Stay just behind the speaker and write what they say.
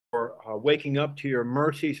for waking up to your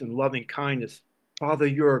mercies and loving kindness. Father,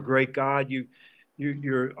 you're a great God.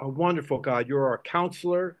 You're a wonderful God. You're our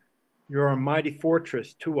counselor. You're our mighty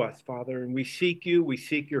fortress to us, Father. And we seek you. We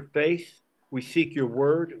seek your face. We seek your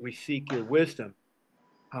word. We seek your wisdom.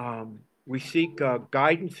 We seek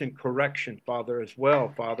guidance and correction, Father, as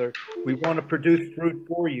well, Father. We want to produce fruit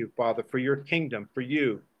for you, Father, for your kingdom, for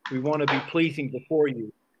you. We want to be pleasing before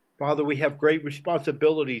you. Father, we have great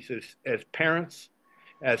responsibilities as parents,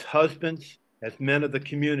 as husbands, as men of the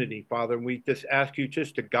community, Father. And we just ask you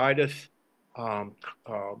just to guide us um,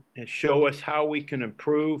 and show us how we can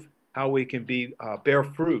improve, how we can be bear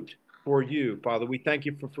fruit for you, Father. We thank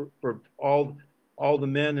you for all the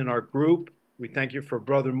men in our group. We thank you for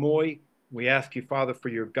Brother Moy. We ask you, Father, for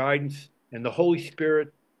your guidance and the Holy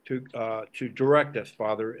Spirit to direct us,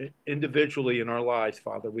 Father, individually in our lives,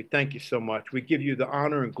 Father. We thank you so much. We give you the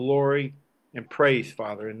honor and glory and praise,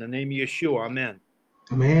 Father, in the name of Yeshua. Amen.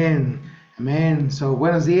 Amen. Amen. So,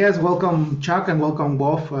 buenos dias. Welcome, Chuck, and welcome,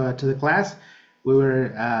 Wolf, to the class. We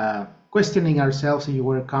were questioning ourselves if you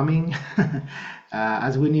were coming,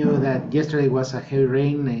 as we knew that yesterday was a heavy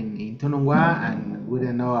rain in Tunungwa, and we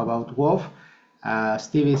didn't know about Wolf.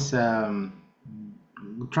 Steve is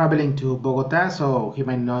traveling to Bogota, so he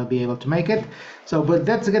might not be able to make it. So, but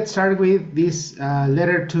let's get started with this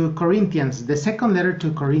letter to Corinthians, the second letter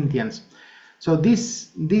to Corinthians. So this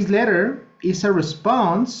letter is a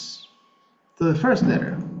response to the first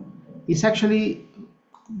letter. It's actually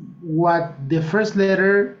what the first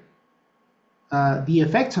letter, the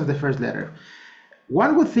effects of the first letter.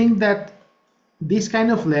 One would think that this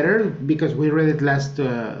kind of letter, because we read it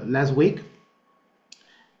last week,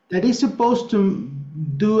 that is supposed to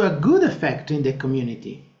do a good effect in the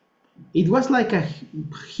community. It was like a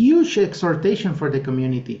huge exhortation for the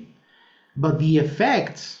community, but the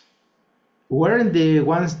effects weren't the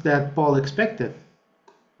ones that Paul expected.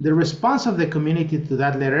 The response of the community to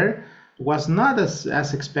that letter was not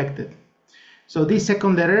as expected. So this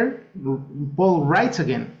second letter, Paul writes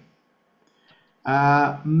again.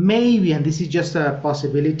 Maybe, and this is just a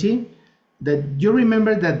possibility, that you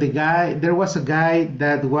remember that there was a guy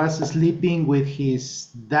that was sleeping with his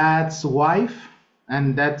dad's wife,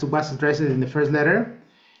 and that was addressed in the first letter.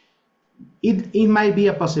 It might be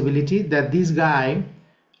a possibility that this guy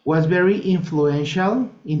was very influential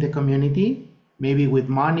in the community, maybe with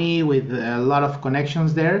money, with a lot of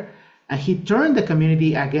connections there, and he turned the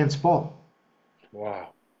community against Paul.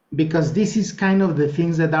 Wow. Because this is kind of the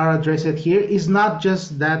things that are addressed here. It's not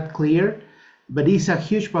just that clear, but it's a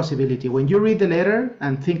huge possibility. When you read the letter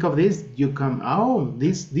and think of this, you come, oh,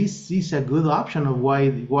 this is a good option of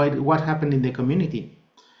what happened in the community.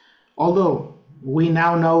 Although we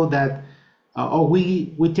now know that,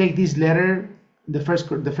 we take this letter, the first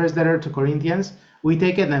letter to Corinthians, we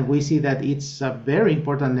take it and we see that it's a very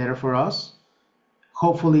important letter for us.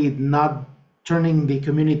 Hopefully not turning the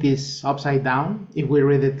communities upside down if we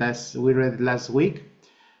read it as we read it last week.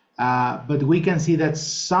 But we can see that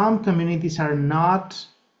some communities are not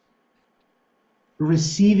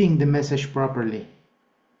receiving the message properly.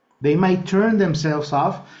 They might turn themselves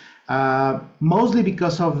off, mostly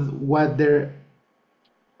because of what their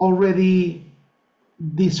already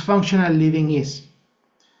dysfunctional living is.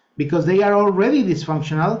 Because they are already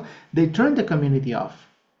dysfunctional, they turn the community off.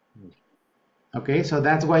 Okay, so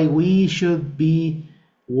that's why we should be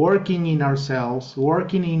working in ourselves,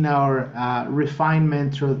 working in our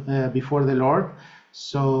refinement before the Lord,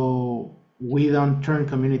 so we don't turn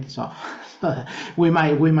communities off. we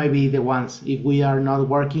might be the ones if we are not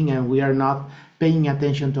working and we are not paying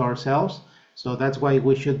attention to ourselves. So that's why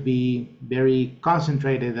we should be very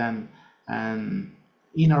concentrated and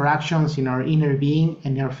in our actions, in our inner being,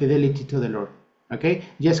 and our fidelity to the Lord. Okay,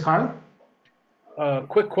 yes, Carl.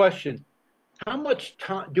 Quick question. How much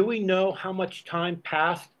time do we know how much time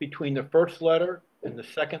passed between the first letter and the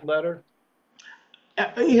second letter?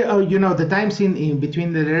 The times in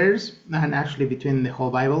between the letters and actually between the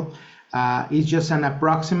whole Bible is just an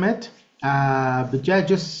approximate, but yeah,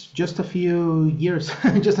 just a few years,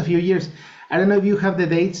 just a few years. I don't know if you have the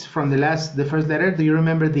dates from the first letter. Do you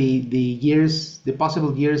remember the years, the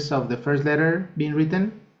possible years of the first letter being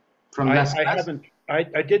written from last I class? haven't. I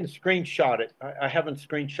didn't screenshot it. I haven't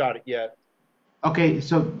screenshot it yet. Okay,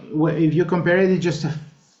 so if you compare it, it's just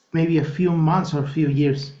maybe a few months or a few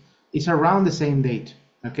years. It's around the same date.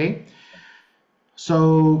 Okay,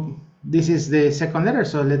 so this is the second letter.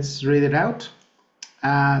 So let's read it out.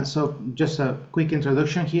 So just a quick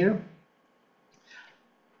introduction here.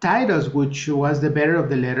 Titus, which was the bearer of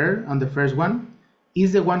the letter on the first one,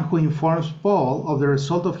 is the one who informs Paul of the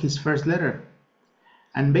result of his first letter.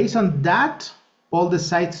 And based on that, Paul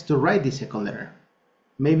decides to write the second letter.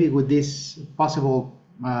 maybe with this possible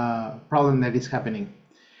problem that is happening.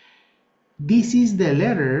 This is the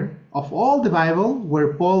letter of all the Bible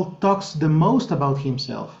where Paul talks the most about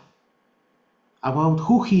himself, about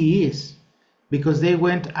who he is, because they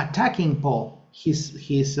went attacking Paul, his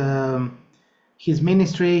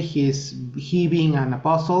ministry, he being an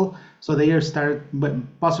apostle. So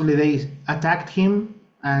possibly they attacked him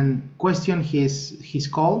and questioned his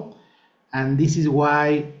call, and this is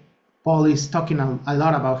why Paul is talking a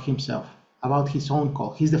lot about himself, about his own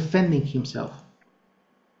call. He's defending himself.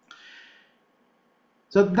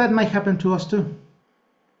 So that might happen to us too.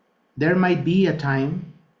 There might be a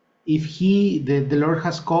time, if the Lord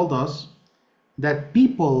has called us, that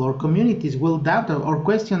people or communities will doubt or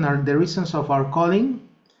question the reasons of our calling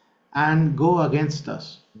and go against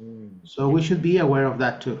us. So we should be aware of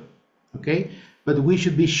that too. Okay? But we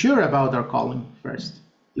should be sure about our calling first.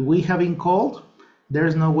 If we have been called,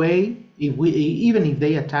 there's no way, even if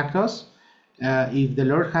they attacked us, if the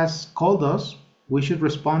Lord has called us, we should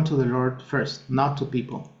respond to the Lord first, not to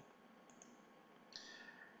people.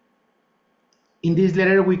 In this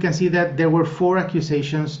letter, we can see that there were 4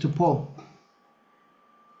 accusations to Paul.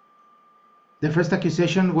 The first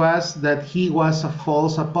accusation was that he was a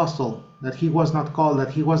false apostle, that he was not called,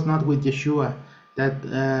 that he was not with Yeshua,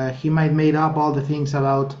 that he might made up all the things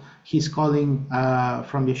about his calling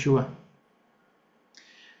from Yeshua.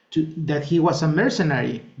 That he was a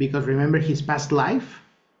mercenary, because remember his past life.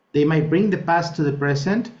 They might bring the past to the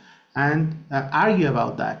present and argue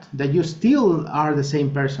about that you still are the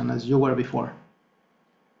same person as you were before.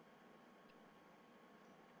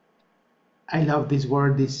 I love this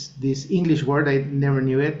word, this English word. I never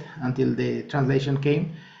knew it until the translation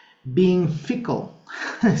came. Being fickle.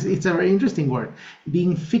 It's a very interesting word.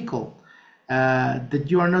 Being fickle.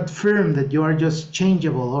 That you are not firm, that you are just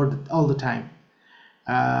changeable all the time.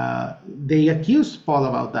 They accused Paul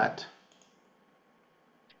about that.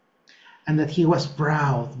 And that he was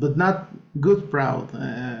proud, but not good pride,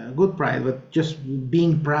 but just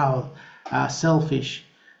being proud, selfish.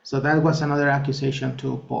 So that was another accusation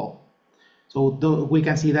to Paul. So we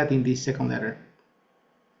can see that in this second letter.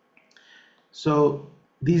 So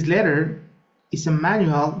this letter is a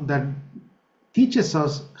manual that teaches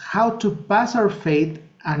us how to pass our faith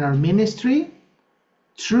and our ministry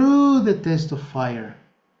through the test of fire.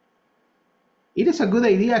 It is a good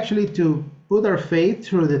idea actually to put our faith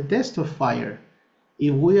through the test of fire,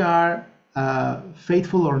 if we are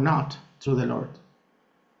faithful or not through the Lord.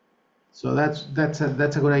 So that's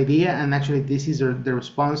a good idea, and actually this is the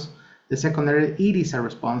response. The second letter, it is a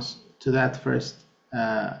response to that first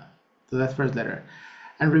letter.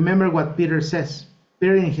 And remember what Peter says.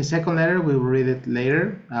 Peter, in his second letter, we will read it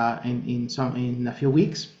later in a few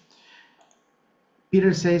weeks.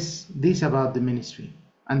 Peter says this about the ministry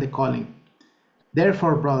and the calling.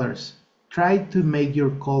 Therefore, brothers, try to make your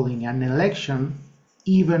calling and election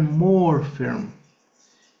even more firm,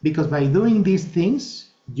 because by doing these things,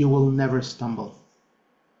 you will never stumble.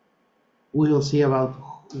 We will see about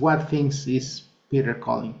what things is Peter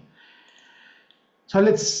calling. So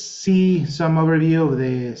let's see some overview of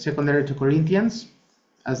the second letter to Corinthians.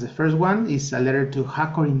 As the first one is a letter to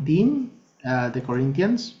HaKorinthim, the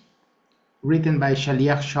Corinthians, written by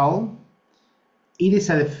Shaliach Shaul. It is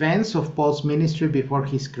a defense of Paul's ministry before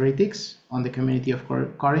his critics on the community of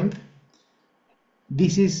Corinth.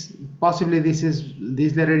 This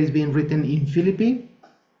letter is being written in Philippi,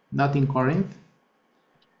 not in Corinth.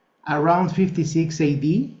 Around 56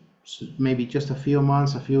 AD, so maybe just a few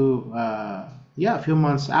months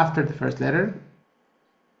after the first letter.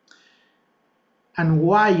 And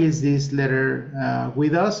why is this letter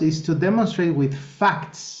with us? Is to demonstrate with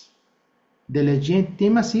facts the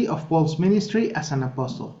legitimacy of Paul's ministry as an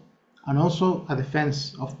apostle, and also a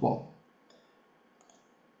defense of Paul.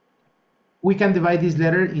 We can divide this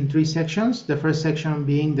letter in 3 sections. The first section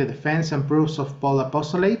being the defense and proofs of Paul's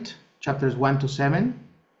apostolate, chapters 1 to 7.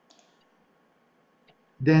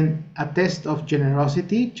 Then a test of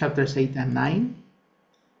generosity, chapters 8 and 9.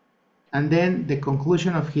 And then the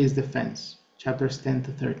conclusion of his defense, chapters 10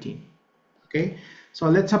 to 13. Okay, so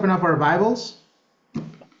let's open up our Bibles.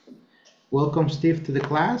 Welcome, Steve, to the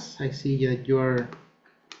class. I see that you're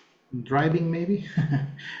driving, maybe.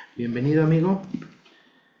 Bienvenido, amigo.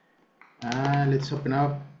 Let's open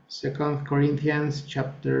up 2 Corinthians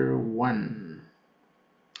chapter 1.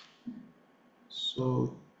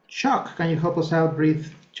 So, Chuck, can you help us out read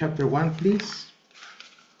chapter 1, please?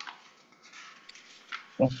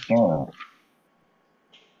 Yes, sure.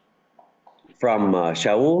 From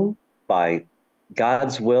Shaul, by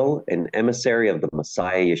God's will, an emissary of the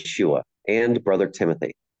Messiah Yeshua, and Brother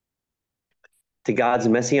Timothy. To God's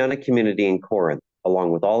messianic community in Corinth,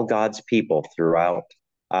 along with all God's people throughout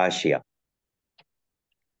Asia.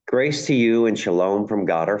 Grace to you and shalom from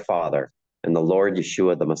God our Father and the Lord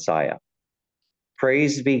Yeshua the Messiah.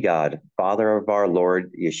 Praise be God, Father of our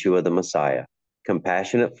Lord Yeshua the Messiah,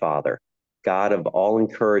 compassionate Father, God of all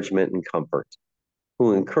encouragement and comfort,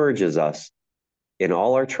 who encourages us in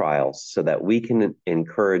all our trials so that we can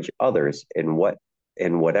encourage others in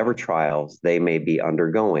whatever trials they may be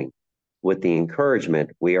undergoing, with the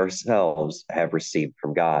encouragement we ourselves have received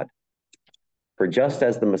from God. For just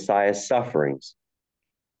as the Messiah's sufferings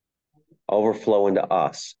overflow into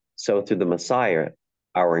us, so through the Messiah,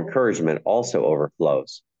 our encouragement also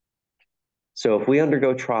overflows. So if we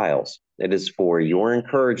undergo trials, it is for your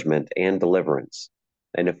encouragement and deliverance.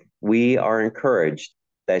 And if we are encouraged,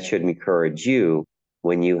 that should encourage you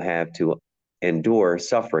when you have to endure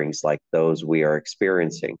sufferings like those we are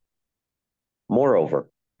experiencing. Moreover,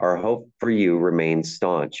 our hope for you remains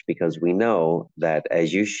staunch because we know that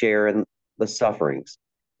as you share in the sufferings,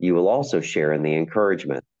 you will also share in the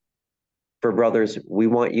encouragement. For brothers, we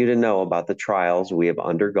want you to know about the trials we have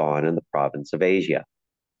undergone in the province of Asia.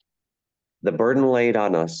 The burden laid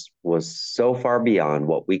on us was so far beyond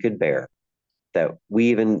what we could bear that we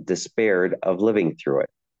even despaired of living through it.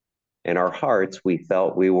 In our hearts, we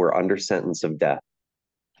felt we were under sentence of death.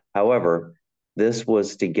 However, this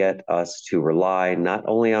was to get us to rely not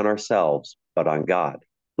only on ourselves, but on God,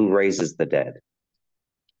 who raises the dead.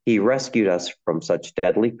 He rescued us from such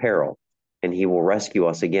deadly peril, and he will rescue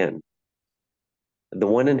us again. The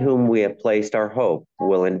one in whom we have placed our hope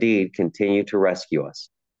will indeed continue to rescue us,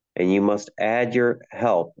 and you must add your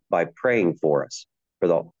help by praying for us. For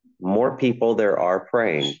the more people there are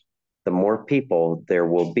praying, the more people there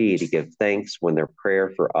will be to give thanks when their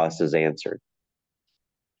prayer for us is answered.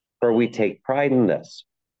 For we take pride in this,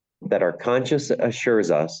 that our conscience assures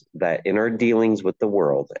us that in our dealings with the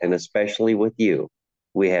world, and especially with you,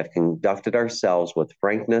 we have conducted ourselves with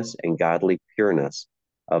frankness and godly pureness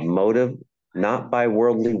of motive, not by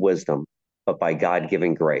worldly wisdom, but by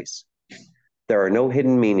God-given grace. There are no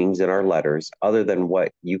hidden meanings in our letters other than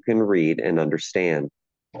what you can read and understand.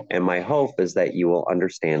 And my hope is that you will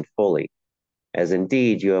understand fully, as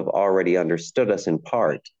indeed you have already understood us in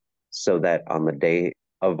part, so that on the day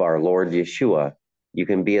of our Lord Yeshua, you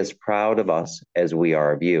can be as proud of us as we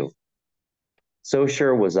are of you. So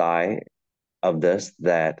sure was I of this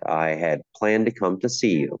that I had planned to come to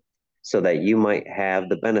see you, so that you might have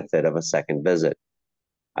the benefit of a second visit.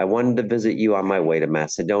 I wanted to visit you on my way to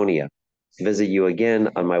Macedonia, visit you again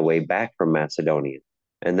on my way back from Macedonia,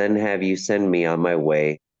 and then have you send me on my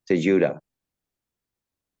way to Judah.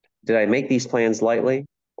 Did I make these plans lightly,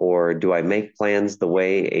 or do I make plans the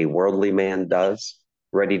way a worldly man does,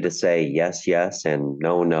 ready to say yes, yes, and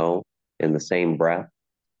no, no in the same breath?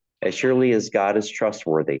 As surely as God is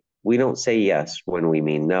trustworthy, we don't say yes when we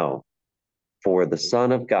mean no. For the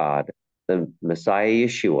Son of God, the Messiah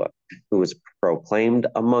Yeshua, who is proclaimed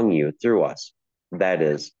among you through us, that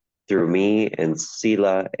is, through me and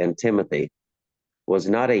Sila and Timothy, was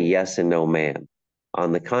not a yes and no man.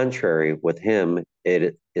 On the contrary, with him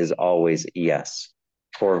it is always yes.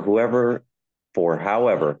 For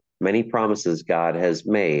however many promises God has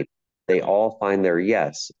made, they all find their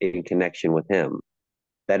yes in connection with him.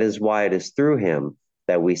 That is why it is through him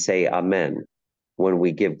that we say Amen, when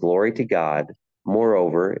we give glory to God.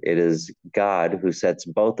 Moreover, it is God who sets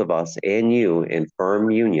both of us and you in firm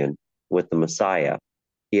union with the Messiah.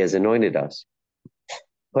 He has anointed us,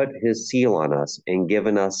 put his seal on us, and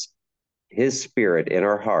given us his spirit in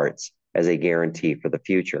our hearts as a guarantee for the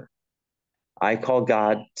future. I call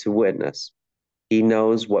God to witness. He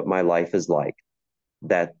knows what my life is like,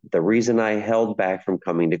 that the reason I held back from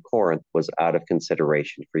coming to Corinth was out of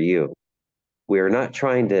consideration for you. We are not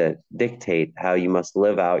trying to dictate how you must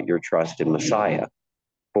live out your trust in Messiah,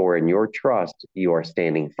 for in your trust you are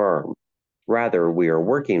standing firm. Rather, we are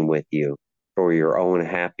working with you for your own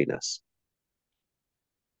happiness.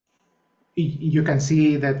 You can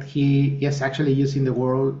see that he is actually using the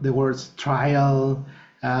words trial,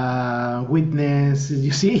 witness.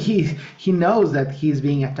 You see, he knows that he's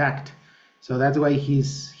being attacked, so that's why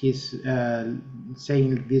he's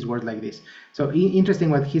saying this word like this. So interesting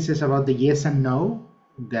what he says about the yes and no,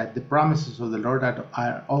 that the promises of the Lord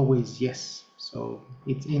are always yes. So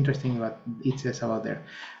it's interesting what it says about there.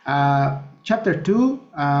 Chapter 2,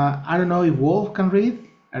 I don't know if Wolf can read.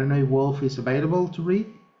 I don't know if Wolf is available to read.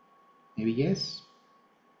 Maybe yes.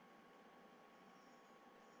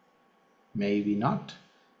 Maybe not.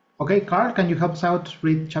 Okay, Carl, can you help us out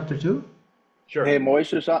read chapter 2? Sure. Hey,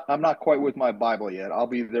 Moises, I'm not quite with my Bible yet. I'll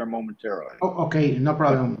be there momentarily. Oh, okay, no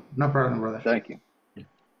problem. No problem, brother. Thank you.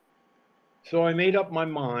 So I made up my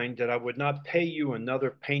mind that I would not pay you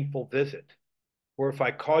another painful visit. For if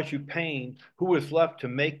I cause you pain, who is left to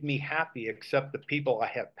make me happy except the people I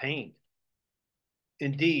have pained?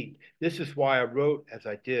 Indeed, this is why I wrote as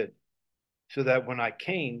I did, so that when I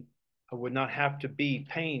came, I would not have to be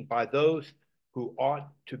pained by those who ought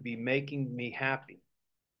to be making me happy.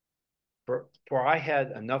 For I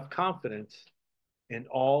had enough confidence in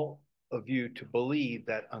all of you to believe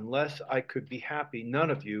that unless I could be happy, none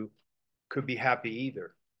of you could be happy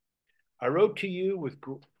either. I wrote to you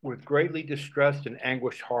with greatly distressed and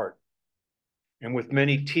anguished heart, and with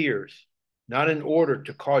many tears, not in order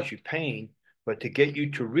to cause you pain, but to get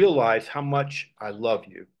you to realize how much I love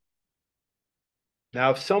you.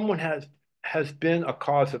 Now, if someone has been a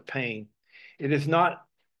cause of pain, it is not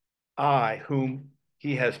I whom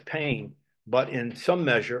he has pained, but in some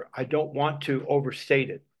measure, I don't want to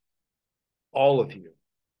overstate it, all of you.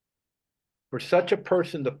 For such a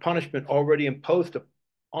person, the punishment already imposed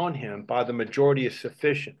on him by the majority is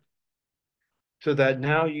sufficient, so that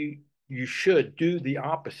now you should do the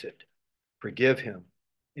opposite. Forgive him,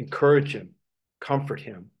 encourage him, comfort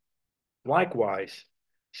him. Likewise,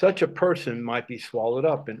 such a person might be swallowed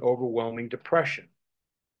up in overwhelming depression.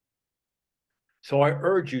 So I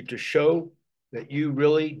urge you to show that you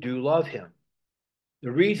really do love him.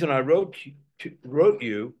 The reason I wrote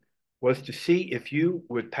you was to see if you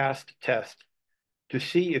would pass the test, to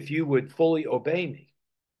see if you would fully obey me.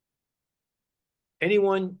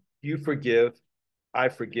 Anyone you forgive, I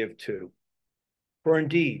forgive too. For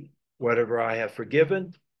indeed, whatever I have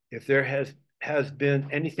forgiven, if there has been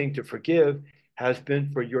anything to forgive, has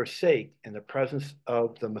been for your sake in the presence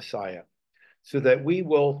of the Messiah, so that we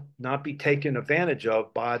will not be taken advantage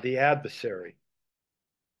of by the adversary.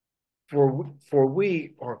 For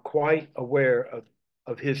we are quite aware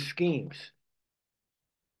of his schemes.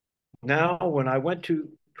 Now, when I went to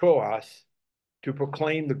Troas to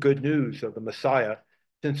proclaim the good news of the Messiah,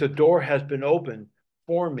 since a door has been opened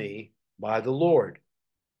for me by the Lord,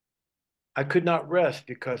 I could not rest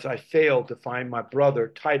because I failed to find my brother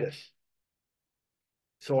Titus.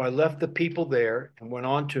 So I left the people there and went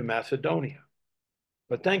on to Macedonia.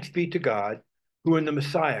 But thanks be to God, who in the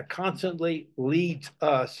Messiah constantly leads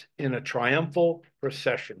us in a triumphal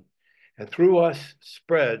procession, and through us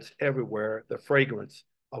spreads everywhere the fragrance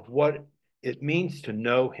of what it means to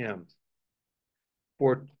know him.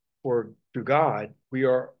 For to God, we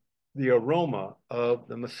are the aroma of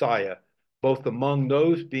the Messiah, both among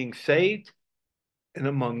those being saved and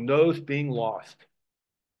among those being lost.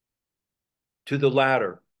 To the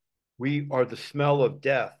latter, we are the smell of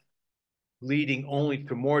death, leading only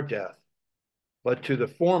to more death. But to the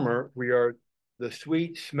former, we are the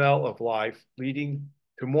sweet smell of life, leading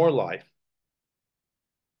to more life.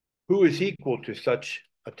 Who is equal to such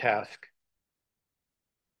a task?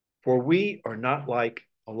 For we are not like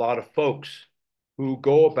a lot of folks who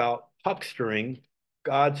go about huckstering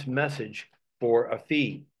God's message for a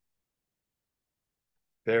fee.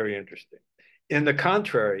 Very interesting. In the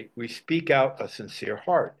contrary, we speak out a sincere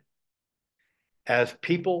heart as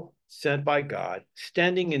people sent by God,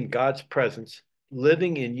 standing in God's presence,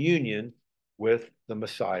 living in union with the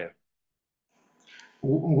Messiah.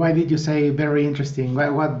 Why did you say very interesting?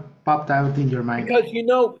 What popped out in your mind? Because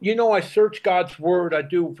I search God's word. I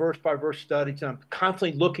do verse by verse studies, and I'm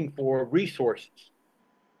constantly looking for resources.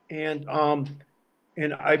 And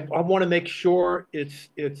I want to make sure it's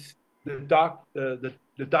the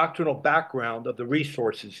doctrinal background of the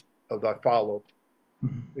resources that I follow,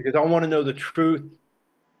 because I want to know the truth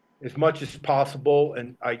as much as possible.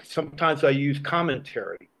 And sometimes I use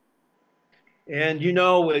commentary. And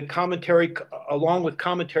commentary, along with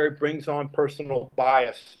commentary, brings on personal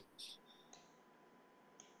biases.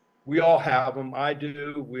 We all have them. I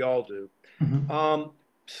do. We all do.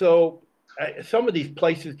 So some of these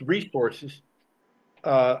places, resources,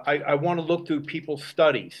 I want to look through people's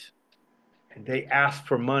studies, and they ask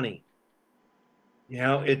for money.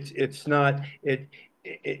 It's not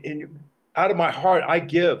out of my heart. I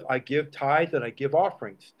give tithe and I give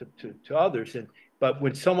offerings to others, but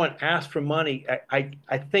when someone asks for money,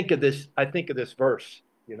 I think of this. I think of this verse.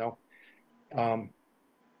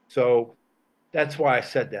 So that's why I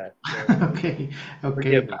said that. Okay.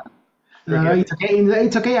 Forgive me. No, it's okay.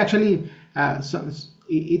 It's okay. Actually,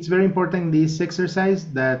 it's very important, this exercise,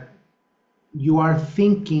 that you are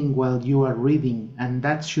thinking while you are reading, and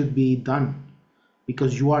that should be done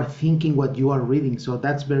because you are thinking what you are reading. So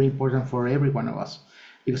that's very important for every one of us,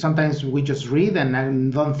 because sometimes we just read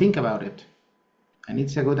and don't think about it, and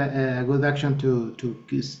it's a good action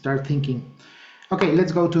to start thinking. Okay,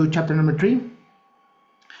 let's go to chapter number 3.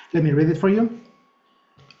 Let me read it for you.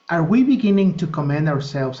 Are we beginning to commend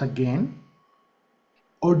ourselves again?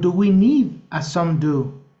 Or do we need, as some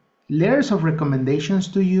do, letters of recommendations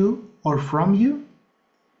to you or from you?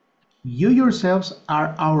 You yourselves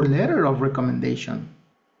are our letter of recommendation,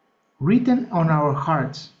 written on our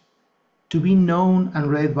hearts, to be known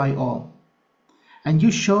and read by all. And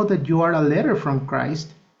you show that you are a letter from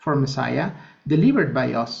Christ, for Messiah, delivered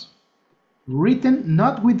by us, written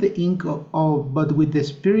not with the ink but with the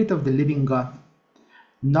Spirit of the living God,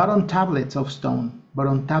 not on tablets of stone, but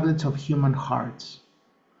on tablets of human hearts.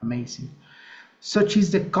 Amazing. Such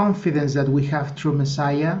is the confidence that we have through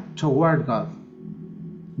Messiah toward God.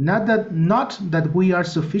 Not that we are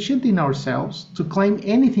sufficient in ourselves to claim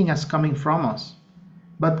anything as coming from us,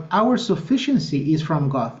 but our sufficiency is from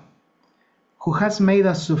God, who has made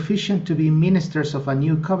us sufficient to be ministers of a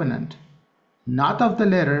new covenant, not of the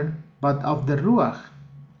letter, but of the Ruach.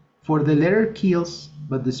 For the letter kills,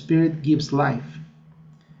 but the Spirit gives life.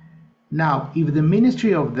 Now, if the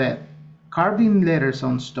ministry of death, carved in letters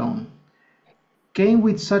on stone, came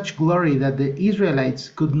with such glory that the Israelites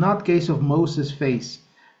could not gaze of Moses' face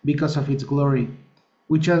because of its glory,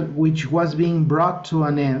 which was being brought to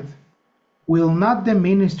an end, will not the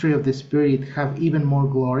ministry of the Spirit have even more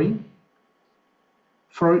glory?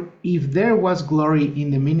 For if there was glory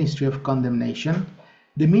in the ministry of condemnation,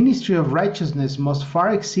 the ministry of righteousness must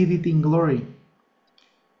far exceed it in glory.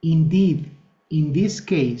 Indeed, in this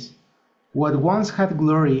case, what once had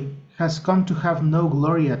glory has come to have no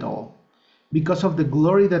glory at all, because of the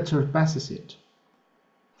glory that surpasses it.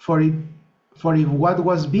 For if what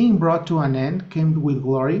was being brought to an end came with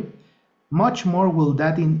glory, much more will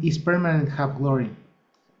that is permanent have glory.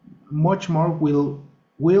 Much more will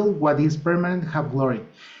what is permanent have glory.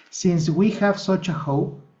 Since we have such a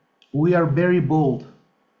hope, we are very bold,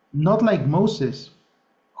 not like Moses,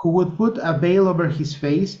 who would put a veil over his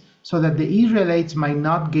face so that the Israelites might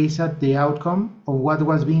not gaze at the outcome of what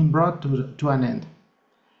was being brought to an end.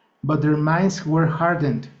 But their minds were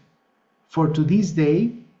hardened, for to this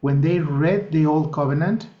day, when they read the Old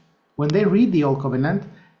Covenant,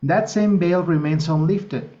 that same veil remains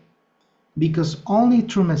unlifted, because only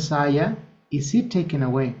through Messiah is it taken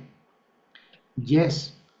away.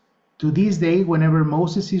 Yes, to this day, whenever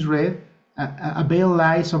Moses is read, a veil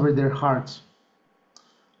lies over their hearts.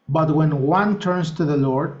 But when one turns to the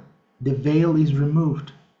Lord, the veil is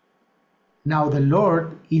removed. Now the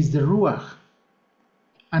Lord is the Ruach,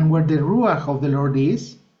 and where the Ruach of the Lord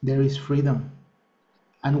is, there is freedom.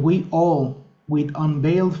 And we all, with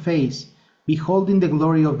unveiled face, beholding the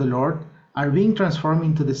glory of the Lord, are being transformed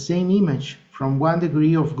into the same image from one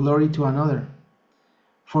degree of glory to another.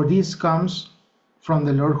 For this comes from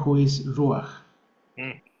the Lord who is Ruach.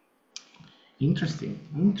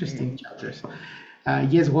 Interesting chapters.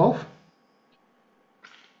 Yes, Wolf?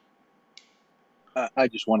 I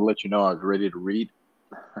just want to let you know I was ready to read.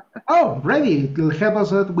 Oh, ready. Help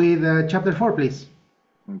us out with chapter 4, please.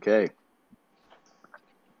 Okay.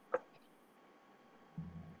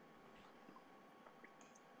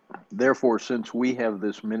 Therefore, since we have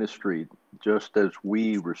this ministry, just as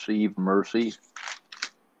we receive mercy,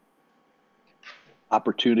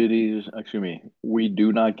 we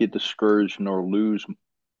do not get discouraged nor lose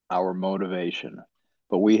our motivation,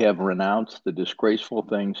 but we have renounced the disgraceful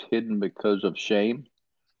things hidden because of shame,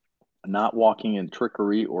 not walking in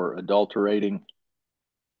trickery or adulterating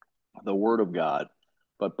the word of God,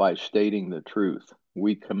 but by stating the truth.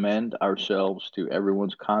 We commend ourselves to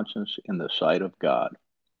everyone's conscience in the sight of God.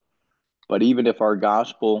 But even if our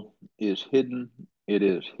gospel is hidden, it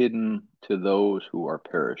is hidden to those who are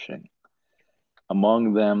perishing.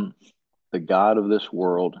 Among them, the God of this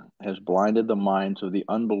world has blinded the minds of the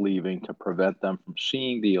unbelieving to prevent them from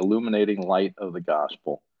seeing the illuminating light of the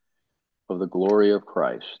gospel of the glory of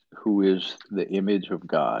Christ, who is the image of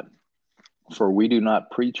God. For we do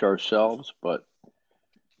not preach ourselves, but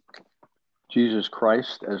Jesus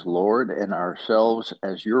Christ as Lord, and ourselves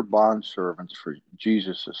as your bondservants for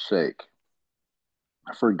Jesus' sake.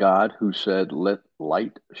 For God, who said, "Let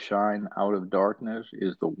light shine out of darkness,"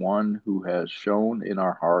 is the one who has shone in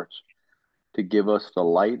our hearts to give us the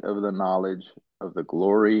light of the knowledge of the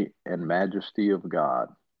glory and majesty of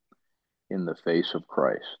God in the face of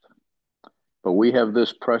Christ. But we have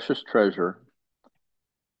this precious treasure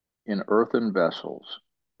in earthen vessels,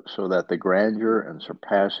 so that the grandeur and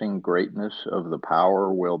surpassing greatness of the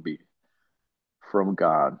power will be from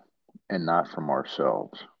God and not from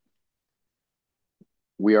ourselves.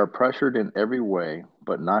 We are pressured in every way,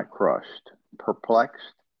 but not crushed,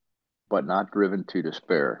 perplexed, but not driven to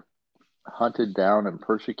despair, hunted down and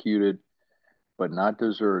persecuted, but not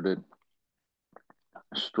deserted,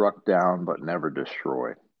 struck down, but never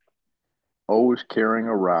destroyed. Always carrying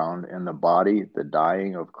around in the body the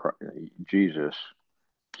dying of Jesus,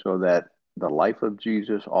 so that the life of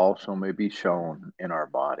Jesus also may be shown in our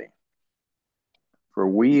body. For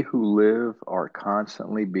we who live are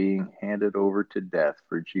constantly being handed over to death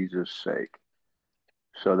for Jesus' sake,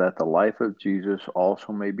 so that the life of Jesus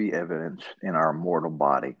also may be evidenced in our mortal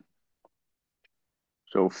body.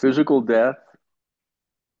 So physical death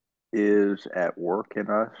is at work in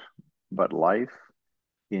us, but life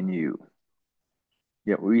in you.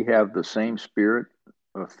 Yet we have the same spirit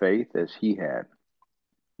of faith as he had,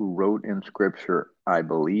 who wrote in Scripture, I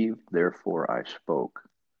believed, therefore I spoke.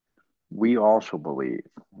 We also believe,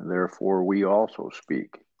 therefore we also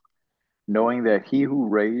speak, knowing that he who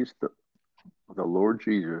raised the Lord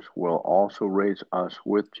Jesus will also raise us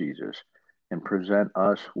with Jesus and present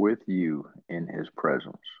us with you in his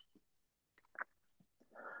presence.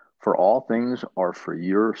 For all things are for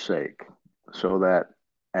your sake, so that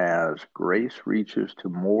as grace reaches to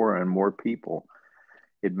more and more people,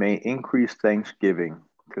 it may increase thanksgiving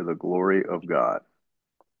to the glory of God.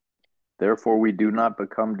 Therefore, we do not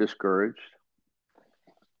become discouraged,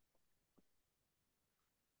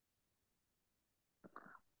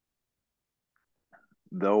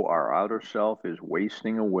 though our outer self is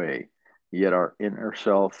wasting away, yet our inner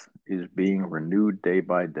self is being renewed day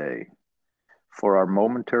by day. For our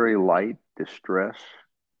momentary light distress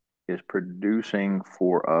is producing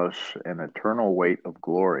for us an eternal weight of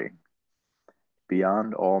glory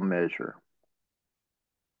beyond all measure.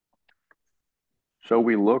 So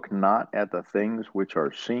we look not at the things which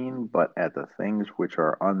are seen, but at the things which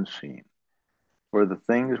are unseen. For the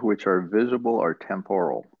things which are visible are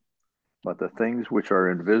temporal, but the things which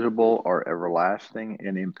are invisible are everlasting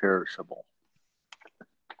and imperishable.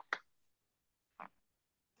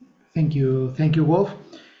 Thank you, Wolf.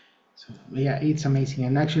 So yeah, it's amazing,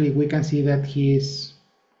 and actually we can see that he's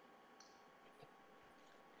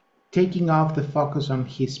taking off the focus on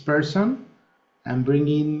his person and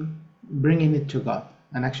bringing it to God.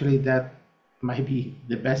 And actually, that might be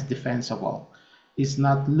the best defense of all. It's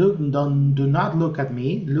not do not look at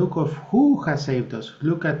me. Look of who has saved us.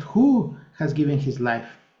 Look at who has given his life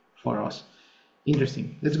for us.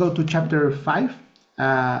 Interesting. Let's go to chapter 5.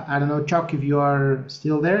 I don't know, Chuck, if you are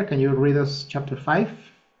still there, can you read us chapter 5?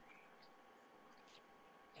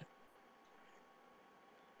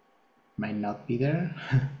 Might not be there.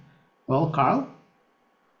 Well, Carl,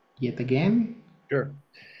 yet again. Sure.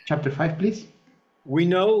 Chapter 5, please. We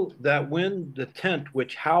know that when the tent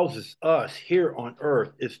which houses us here on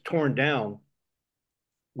earth is torn down,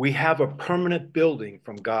 we have a permanent building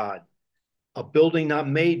from God, a building not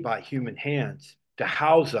made by human hands, to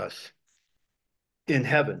house us in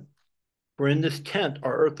heaven. For in this tent,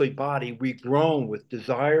 our earthly body, we groan with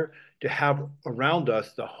desire to have around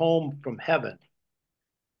us the home from heaven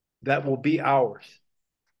that will be ours.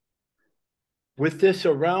 With this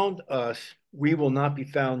around us, we will not be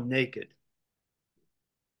found naked.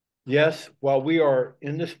 Yes, while we are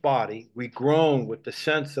in this body, we groan with the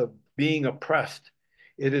sense of being oppressed.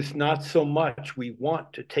 It is not so much we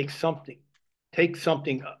want to take something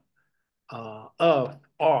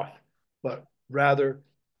off, but rather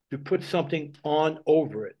to put something on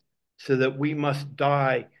over it, so that we must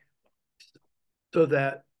die, so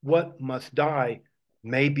that what must die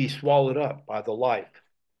may be swallowed up by the life.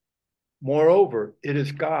 Moreover, it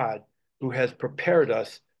is God who has prepared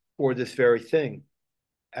us for this very thing.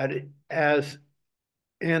 As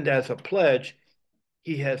a pledge,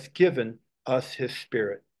 he has given us his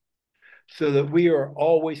spirit, so that we are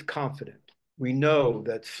always confident. We know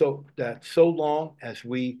that so long as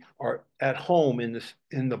we are at home in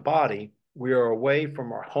the body, we are away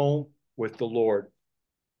from our home with the Lord.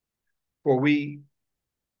 For we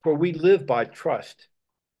live by trust,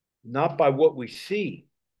 not by what we see.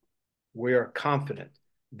 We are confident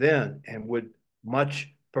then and would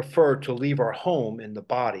much prefer to leave our home in the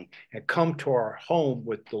body and come to our home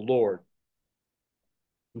with the Lord.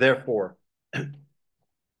 Therefore,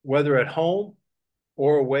 whether at home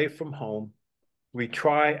or away from home, we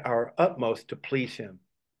try our utmost to please him,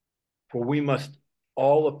 for we must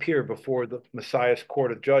all appear before the Messiah's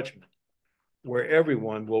court of judgment, where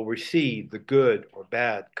everyone will receive the good or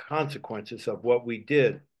bad consequences of what we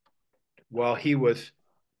did while he was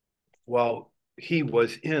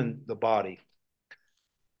in the body.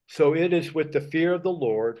 So it is with the fear of the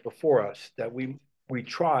Lord before us that we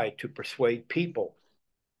try to persuade people.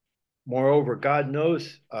 Moreover, God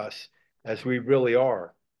knows us as we really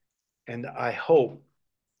are, and I hope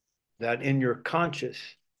that in your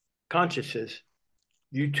consciences,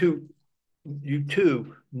 you too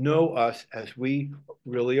know us as we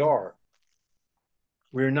really are.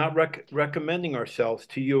 We are not recommending ourselves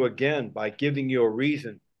to you again by giving you a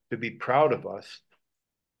reason to be proud of us,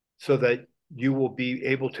 so that you will be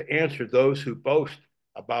able to answer those who boast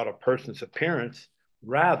about a person's appearance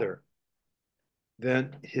rather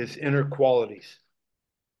than his inner qualities.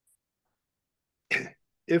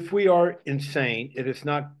 If we are insane, it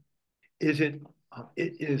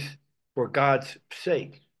is for God's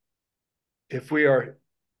sake. If we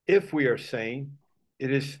are sane,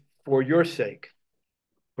 it is for your sake.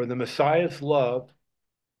 For the Messiah's love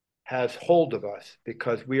has hold of us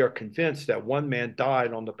because we are convinced that one man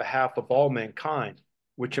died on the behalf of all mankind,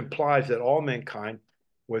 which implies that all mankind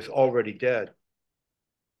was already dead,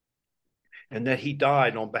 and that he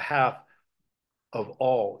died on behalf of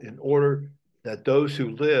all in order that those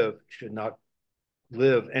who live should not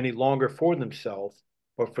live any longer for themselves,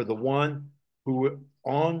 but for the one who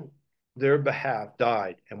on their behalf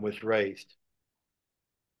died and was raised.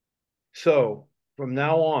 So from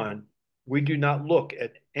now on, we do not look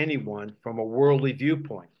at anyone from a worldly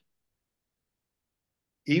viewpoint.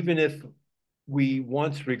 Even if we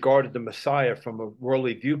once regarded the Messiah from a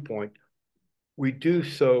worldly viewpoint, we do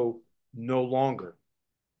so no longer.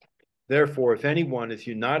 Therefore, if anyone is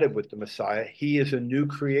united with the Messiah, he is a new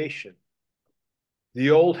creation.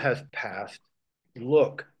 The old has passed.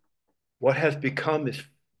 Look, what has become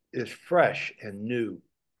is fresh and new,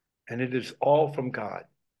 and it is all from God,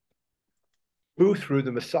 who through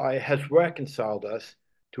the Messiah has reconciled us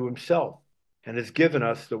to himself and has given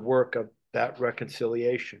us the work of that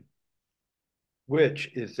reconciliation, which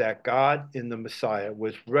is that God in the Messiah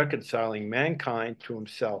was reconciling mankind to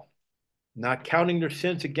himself, not counting their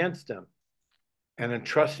sins against them, and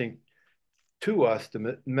entrusting to us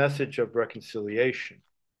the message of reconciliation.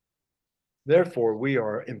 Therefore, we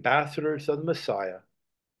are ambassadors of the Messiah.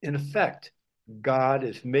 In effect, God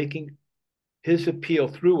is making his appeal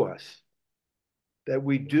through us, that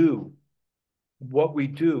what we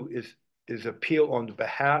do is appeal on the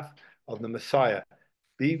behalf of the Messiah.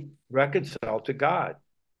 Be reconciled to God.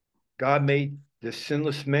 God made this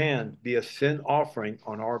sinless man be a sin offering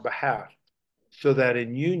on our behalf, so that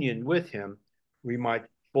in union with him, we might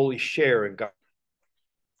fully share in God.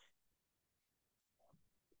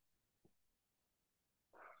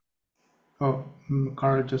 Oh,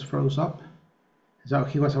 Carl just froze up. So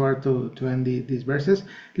he was about to end these verses.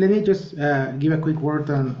 Let me just give a quick word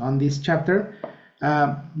on this chapter.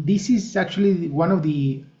 This is actually one of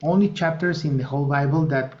the only chapters in the whole Bible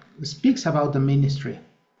that speaks about the ministry.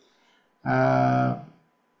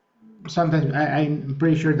 Sometimes I'm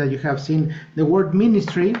pretty sure that you have seen the word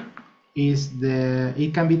ministry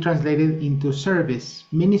it can be translated into service.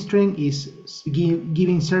 Ministering is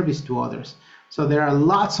giving service to others. So there are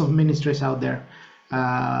lots of ministries out there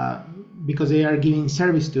because they are giving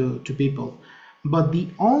service to people. But the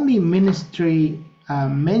only ministry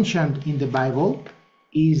mentioned in the Bible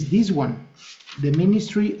is this one, the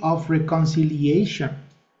ministry of reconciliation.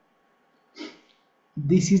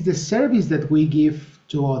 This is the service that we give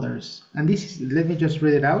to others. And this is, let me just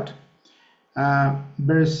read it out.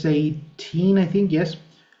 Verse 18, I think, yes.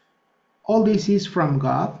 All this is from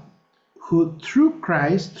God, who through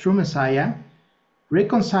Christ, through Messiah,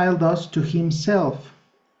 reconciled us to himself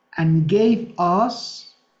and gave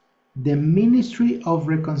us the ministry of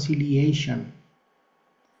reconciliation.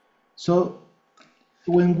 So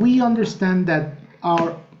when we understand that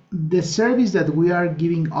the service that we are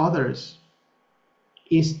giving others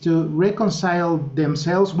is to reconcile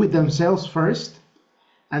themselves with themselves first,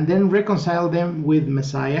 and then reconcile them with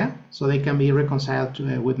Messiah, so they can be reconciled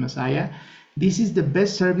with Messiah. This is the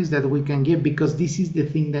best service that we can give, because this is the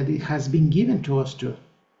thing that it has been given to us to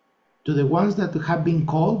the ones that have been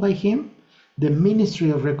called by him, the ministry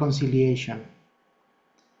of reconciliation.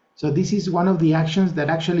 So this is one of the actions that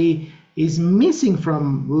actually is missing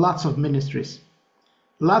from lots of ministries.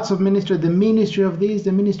 Lots of ministry, the ministry of this,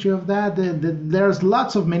 the ministry of that, there's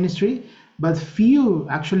lots of ministry, but few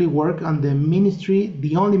actually work on the ministry,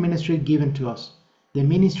 the only ministry given to us, the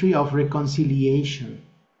ministry of reconciliation.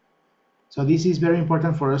 So this is very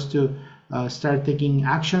important for us to start taking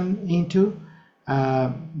action into,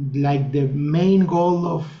 like the main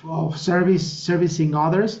goal of servicing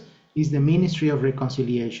others is the ministry of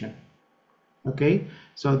reconciliation. Okay,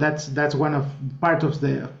 so that's one of part of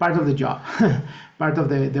the job. Part of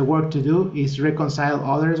the work to do is reconcile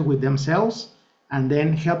others with themselves, and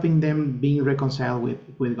then helping them being reconciled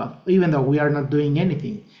with God. Even though we are not doing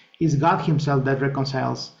anything, it's God himself that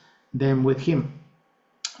reconciles them with him.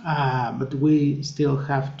 But we still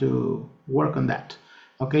have to work on that.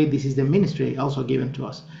 Okay, this is the ministry also given to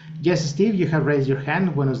us. Yes, Steve, you have raised your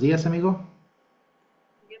hand. Buenos dias, amigo.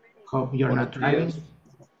 Hope you're not driving.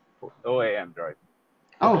 Oh, I am driving.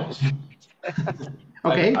 Oh,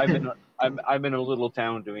 okay. I'm in a little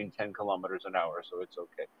town doing 10 kilometers an hour, so it's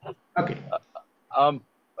okay. Okay. Um,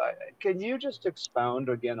 can you just expound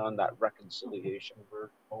again on that reconciliation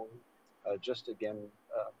word, just again,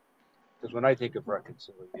 because when I think of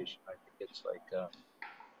reconciliation, I think it's like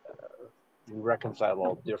we reconcile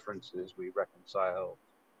all differences, we reconcile,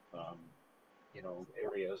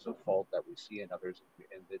 areas of fault that we see in others,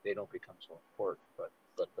 and that they don't become so important.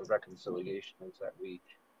 But the reconciliation is that we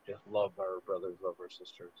just love our brothers, love our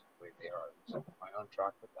sisters the way they are. So am I on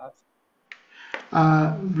track with that?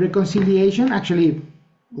 Reconciliation, actually,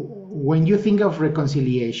 when you think of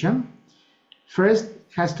reconciliation, first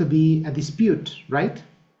has to be a dispute, right?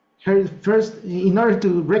 First, in order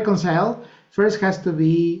to reconcile, first has to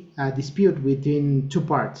be a dispute between two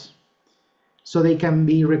parts, so they can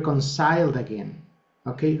be reconciled again.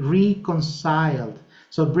 Okay, reconciled.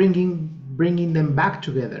 So bringing them back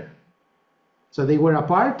together. So they were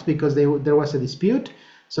apart because there was a dispute.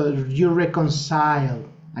 So you reconcile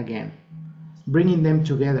again, bringing them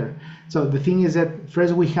together. So the thing is that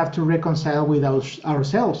first we have to reconcile with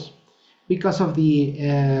ourselves because of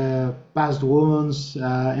the past wounds,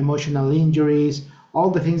 emotional injuries, all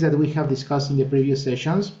the things that we have discussed in the previous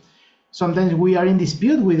sessions. Sometimes we are in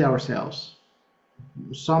dispute with ourselves.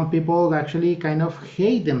 Some people actually kind of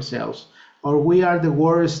hate themselves, or we are the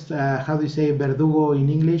worst, how do you say verdugo in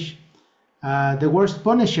English? The worst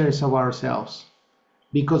punishers of ourselves,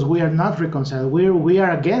 because we are not reconciled. We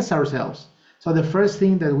are against ourselves. So the first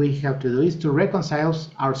thing that we have to do is to reconcile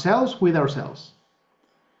ourselves with ourselves.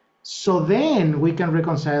 So then we can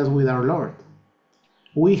reconcile with our Lord.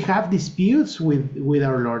 We have disputes with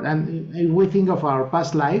our Lord, and if we think of our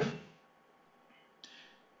past life,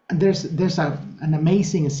 there's an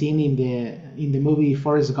amazing scene in the movie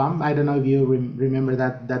Forrest Gump. I don't know if you remember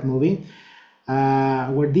that movie,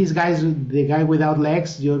 where these guys, the guy without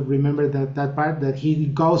legs, you remember that part, that he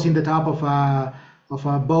goes in the top of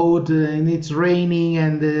a boat and it's raining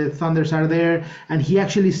and the thunders are there, and he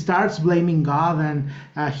actually starts blaming God, and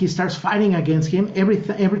he starts fighting against him.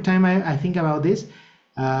 Every time I think about this,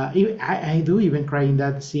 I do even cry in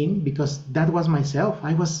that scene, because that was myself.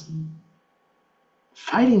 I was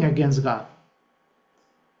fighting against God.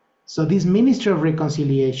 So this ministry of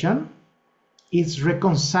reconciliation is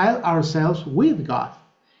reconcile ourselves with God.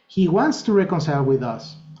 He wants to reconcile with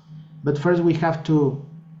us, but first we have to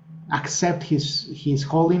accept his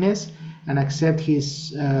holiness and accept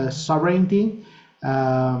his sovereignty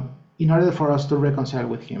in order for us to reconcile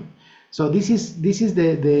with him. So this is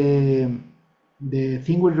the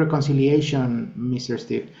thing with reconciliation, Mr.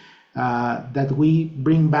 Steve, that we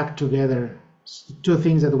bring back together two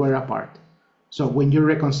things that were apart. So when you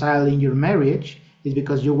reconcile in your marriage, it's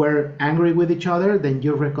because you were angry with each other, then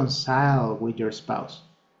you reconcile with your spouse.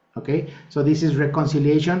 Okay, so this is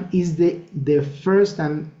reconciliation, is the first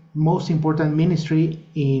and most important ministry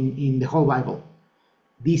in the whole Bible.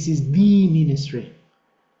 This is the ministry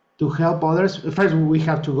to help others. First, we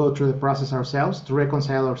have to go through the process ourselves to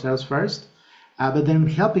reconcile ourselves first, but then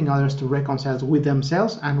helping others to reconcile with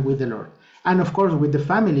themselves and with the Lord. And of course, with the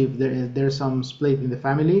family, if there's some split in the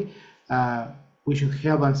family, we should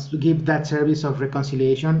help us to give that service of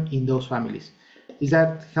reconciliation in those families. Is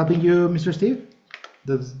that helping you, Mr. Steve?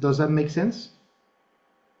 Does that make sense?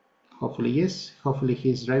 Hopefully, yes. Hopefully,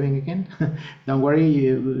 he's driving again. Don't worry,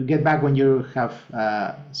 you get back when you have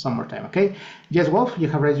some more time, okay? Yes, Wolf, you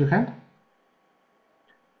have raised your hand.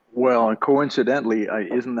 Well, and coincidentally,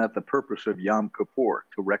 isn't that the purpose of Yom Kippur,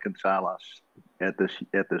 to reconcile us at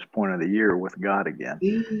this point of the year with God again?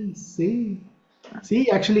 See,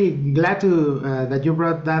 actually, glad to that you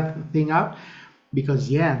brought that thing up, because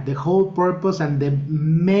yeah, the whole purpose and the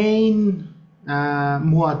main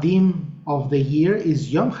Muadim of the year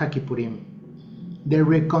is Yom HaKippurim. The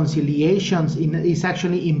reconciliations is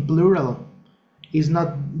actually in plural. It's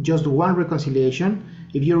not just one reconciliation.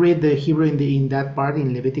 If you read the Hebrew in that part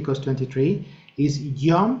in Leviticus 23, is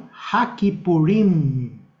Yom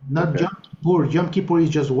HaKippurim, not okay. Yom Kippur. Yom Kippur is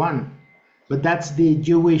just one, but that's the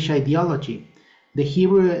Jewish ideology. The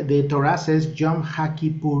Hebrew, the Torah says Yom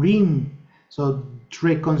HaKippurim, so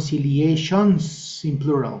reconciliations in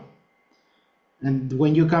plural. And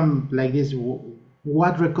when you come like this,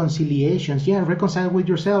 what reconciliations? Yeah, reconcile with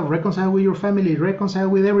yourself, reconcile with your family, reconcile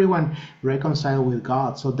with everyone, reconcile with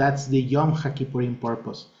God. So that's the Yom HaKippurim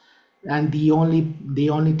purpose, and the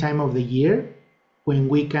only time of the year when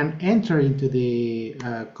we can enter into the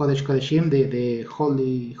Kodesh Kodeshim, the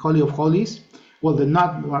Holy of Holies. Well,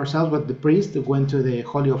 not ourselves, but the priest went to the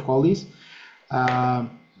Holy of Holies,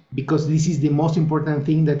 because this is the most important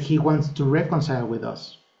thing that he wants to reconcile with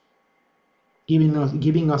us,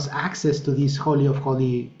 giving us access to this Holy of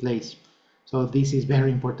Holy place. So this is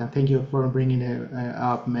very important. Thank you for bringing it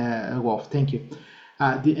up, Wolf. Thank you.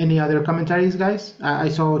 Any other commentaries, guys? I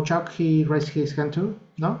saw Chuck, he raised his hand too.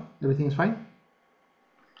 No? Everything is fine?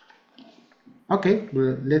 Okay,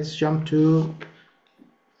 well, let's jump to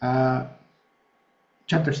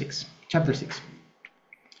chapter 6. Chapter 6.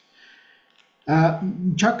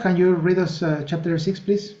 Chuck, can you read us chapter 6,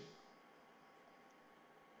 please?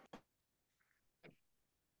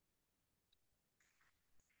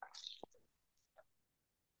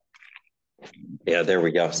 Yeah, there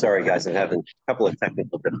we go. Sorry, guys, I'm having a couple of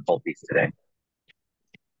technical difficulties today.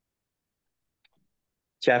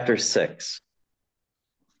 Chapter 6.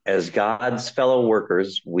 As God's fellow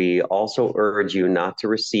workers, we also urge you not to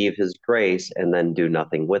receive his grace and then do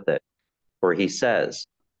nothing with it. For he says,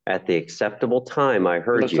 at the acceptable time I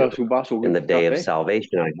heard you, in the day of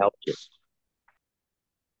salvation I helped you.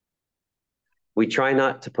 We try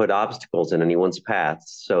not to put obstacles in anyone's path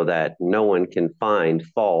so that no one can find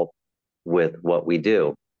fault with what we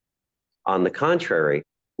do. On the contrary,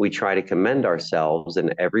 we try to commend ourselves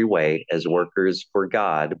in every way as workers for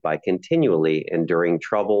God by continually enduring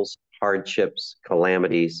troubles, hardships,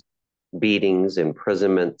 calamities, beatings,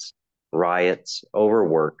 imprisonments, riots,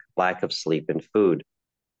 overwork, lack of sleep and food.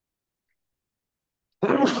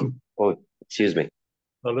 Oh, excuse me.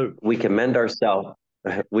 Salute. We commend ourselves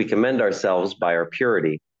by our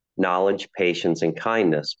purity, knowledge, patience, and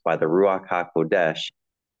kindness, by the Ruach HaKodesh,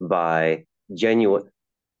 by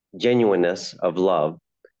genuineness of love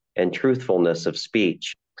and truthfulness of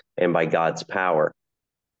speech, and by God's power.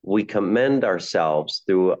 We commend ourselves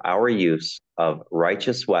through our use of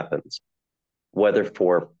righteous weapons, whether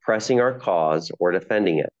for pressing our cause or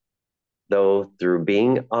defending it, though through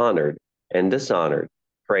being honored and dishonored,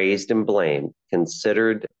 praised and blamed,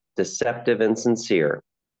 considered deceptive and sincere,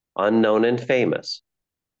 unknown and famous,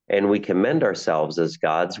 and we commend ourselves as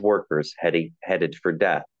God's workers headed for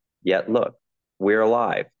death. Yet look, we're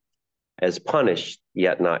alive, as punished,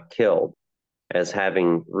 yet not killed, as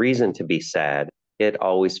having reason to be sad, yet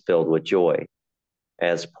always filled with joy,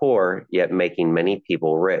 as poor, yet making many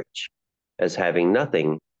people rich, as having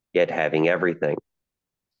nothing, yet having everything.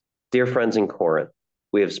 Dear friends in Corinth,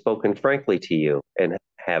 we have spoken frankly to you and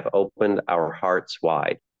have opened our hearts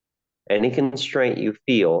wide. Any constraint you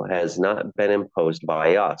feel has not been imposed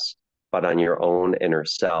by us, but on your own inner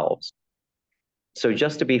selves. So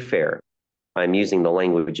just to be fair, I'm using the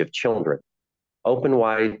language of children. Open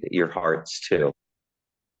wide your hearts too.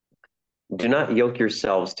 Do not yoke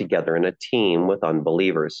yourselves together in a team with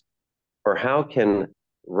unbelievers. For how can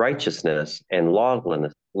righteousness and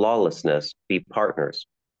lawlessness be partners?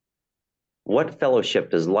 What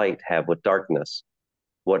fellowship does light have with darkness?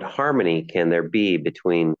 What harmony can there be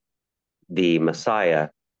between the Messiah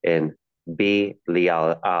and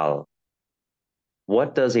Belial?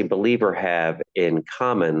 What does a believer have in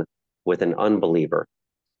common with an unbeliever?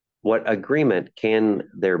 What agreement can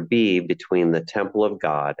there be between the temple of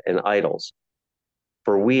God and idols?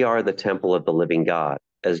 For we are the temple of the living God,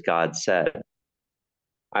 as God said,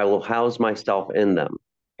 I will house myself in them,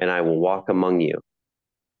 and I will walk among you.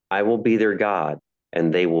 I will be their God,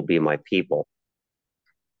 and they will be my people.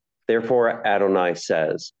 Therefore, Adonai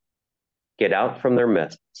says, get out from their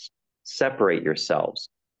midst, separate yourselves,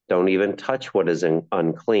 don't even touch what is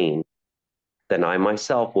unclean. Then I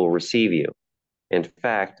myself will receive you. In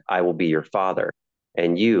fact, I will be your father,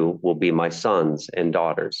 and you will be my sons and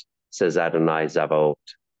daughters, says Adonai Zavaot.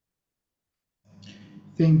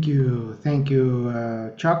 Thank you,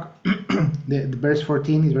 Chuck. The verse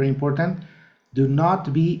 14 is very important. Do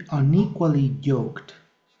not be unequally yoked.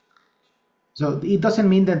 So it doesn't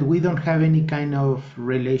mean that we don't have any kind of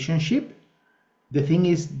relationship. The thing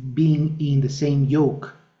is being in the same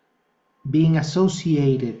yoke, being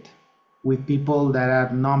associated with people that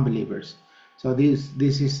are non-believers. So this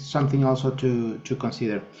is something also to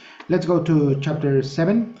consider. Let's go to chapter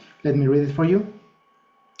 7. Let me read it for you.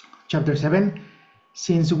 Chapter 7.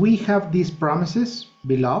 Since we have these promises,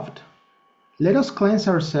 beloved, let us cleanse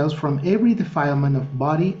ourselves from every defilement of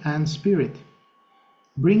body and spirit,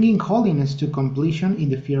 bringing holiness to completion in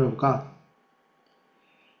the fear of God.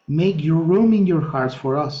 Make your room in your hearts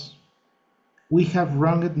for us. We have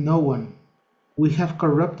wronged no one. We have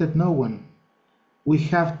corrupted no one. We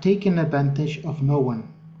have taken advantage of no one.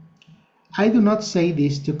 I do not say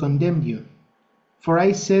this to condemn you, for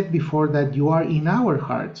I said before that you are in our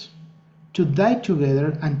hearts, to die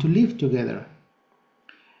together and to live together.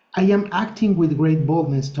 I am acting with great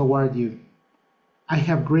boldness toward you. I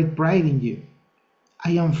have great pride in you.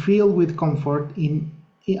 I am filled with comfort. In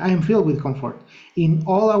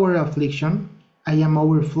all our affliction, I am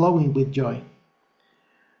overflowing with joy.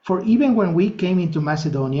 For even when we came into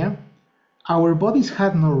Macedonia, Our bodies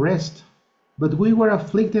had no rest, but we were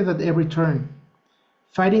afflicted at every turn,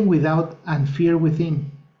 fighting without and fear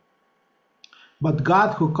within. But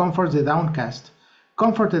God, who comforts the downcast,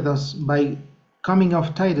 comforted us by the coming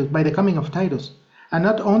of Titus, and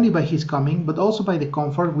not only by his coming, but also by the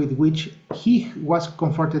comfort with which he was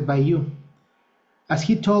comforted by you, as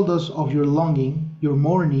he told us of your longing, your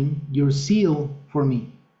mourning, your zeal for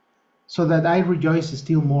me, so that I rejoice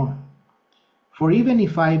still more. For even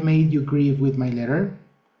if I made you grieve with my letter,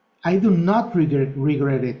 I do not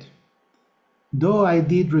regret it, though I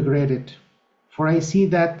did regret it, for I see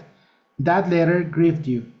that that letter grieved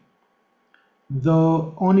you,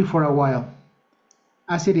 though only for a while.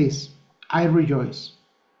 As it is, I rejoice,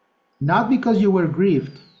 not because you were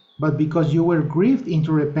grieved, but because you were grieved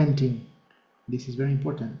into repenting. This is very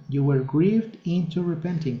important. You were grieved into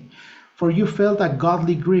repenting, for you felt a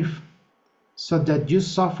godly grief, so that you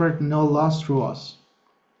suffered no loss through us.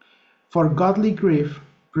 For godly grief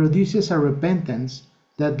produces a repentance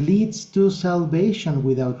that leads to salvation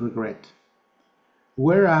without regret,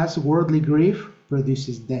 whereas worldly grief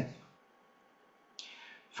produces death.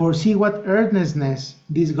 For see what earnestness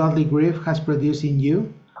this godly grief has produced in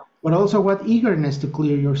you, but also what eagerness to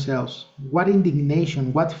clear yourselves, what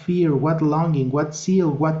indignation, what fear, what longing, what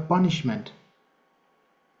zeal, what punishment.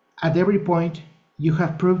 At every point you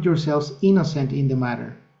have proved yourselves innocent in the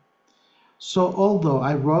matter. So although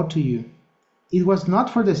I wrote to you, it was not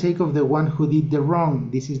for the sake of the one who did the wrong.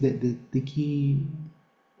 This is the key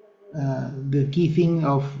thing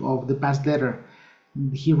of the past letter.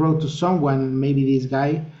 He wrote to someone, maybe this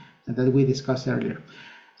guy that we discussed earlier.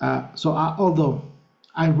 Although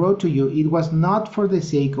I wrote to you, it was not for the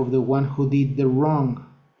sake of the one who did the wrong,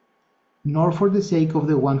 nor for the sake of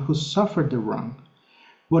the one who suffered the wrong,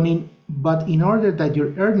 but in order that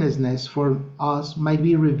your earnestness for us might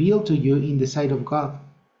be revealed to you in the sight of God.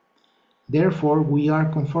 Therefore we are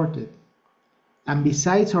comforted. And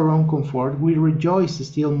besides our own comfort, we rejoice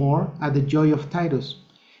still more at the joy of Titus,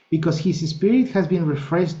 because his spirit has been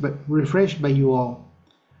refreshed by you all.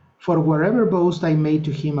 For whatever boast I made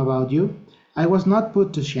to him about you, I was not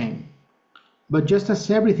put to shame. But just as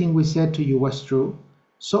everything we said to you was true,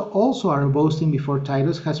 so also our boasting before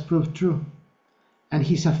Titus has proved true. And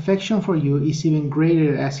his affection for you is even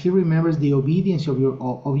greater as he remembers the obedience of you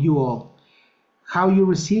all, how you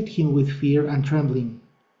received him with fear and trembling.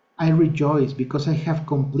 I rejoice because I have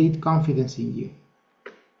complete confidence in you.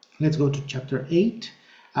 Let's go to chapter 8.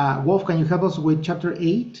 Wolf, can you help us with chapter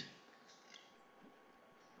 8?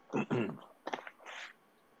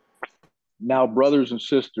 Now, brothers and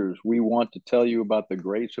sisters, we want to tell you about the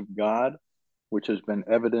grace of God, which has been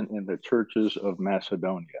evident in the churches of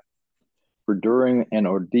Macedonia. For during an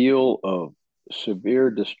ordeal of severe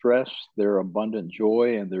distress, their abundant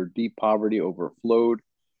joy and their deep poverty overflowed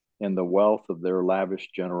in the wealth of their lavish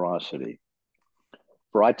generosity.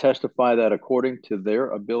 For I testify that according to their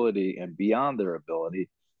ability and beyond their ability,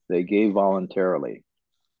 they gave voluntarily,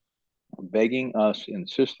 begging us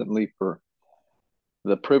insistently for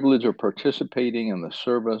the privilege of participating in the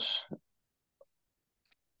service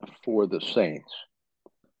for the saints,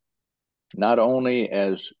 not only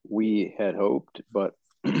as we had hoped, but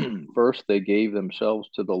first they gave themselves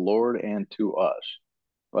to the Lord and to us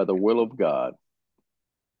by the will of God.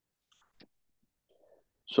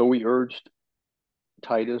 So we urged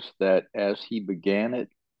Titus that as he began it,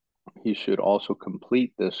 he should also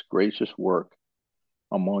complete this gracious work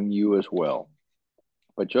among you as well.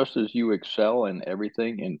 But just as you excel in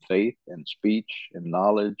everything, in faith, in speech, in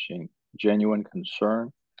knowledge, in genuine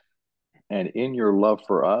concern, and in your love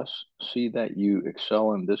for us, see that you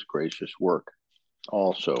excel in this gracious work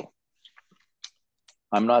also.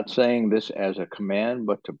 I'm not saying this as a command,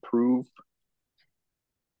 but to prove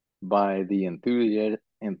by the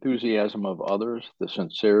enthusiasm of others the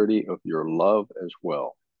sincerity of your love as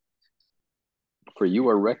well. For you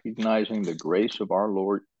are recognizing the grace of our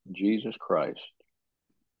Lord Jesus Christ,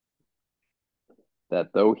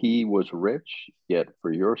 that though he was rich, yet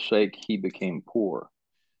for your sake he became poor,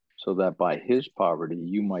 so that by his poverty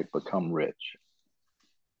you might become rich.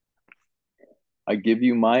 I give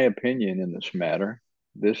you my opinion in this matter.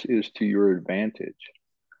 This is to your advantage,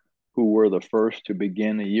 who were the first to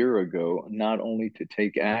begin a year ago, not only to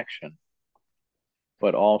take action,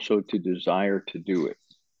 but also to desire to do it.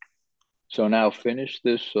 So now finish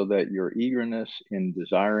this so that your eagerness in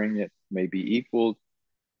desiring it may be equaled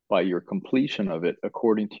by your completion of it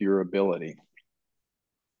according to your ability.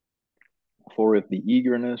 For if the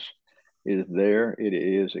eagerness is there, it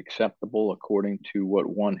is acceptable according to what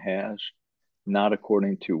one has, not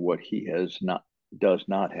according to what he does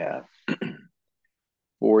not have.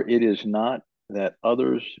 For it is not that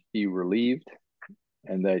others be relieved,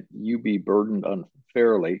 and that you be burdened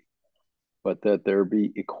unfairly, but that there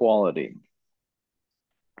be equality.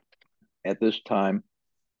 At this time,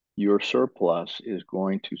 your surplus is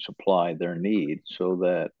going to supply their need, so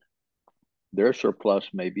that their surplus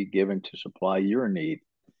may be given to supply your need,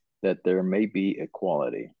 that there may be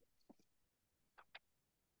equality.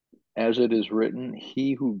 As it is written,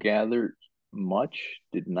 he who gathered much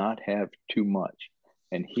did not have too much,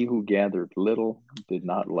 and he who gathered little did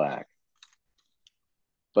not lack.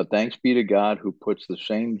 But thanks be to God who puts the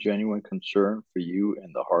same genuine concern for you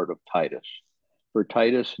in the heart of Titus. For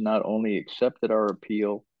Titus not only accepted our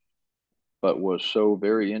appeal, but was so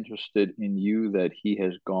very interested in you that he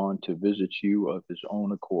has gone to visit you of his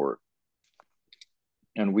own accord.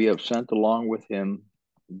 And we have sent along with him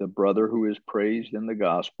the brother who is praised in the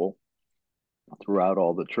gospel throughout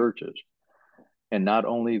all the churches. And not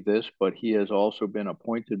only this, but he has also been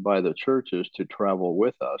appointed by the churches to travel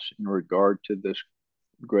with us in regard to this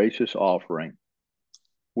gracious offering,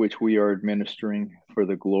 which we are administering for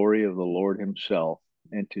the glory of the Lord himself,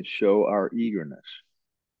 and to show our eagerness.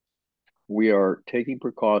 We are taking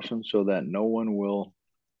precautions so that no one will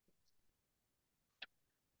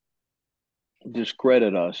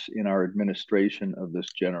discredit us in our administration of this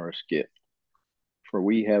generous gift. For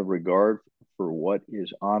we have regard for what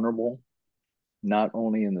is honorable, not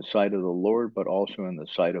only in the sight of the Lord, but also in the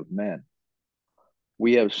sight of men.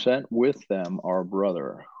 We have sent with them our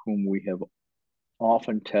brother, whom we have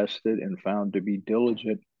often tested and found to be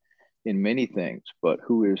diligent in many things, but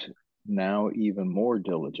who is now even more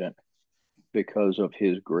diligent because of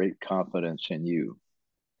his great confidence in you.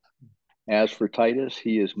 As for Titus,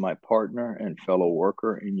 he is my partner and fellow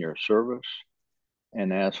worker in your service.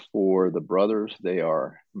 And as for the brothers, they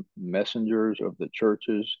are messengers of the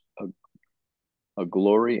churches, a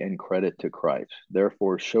glory and credit to Christ.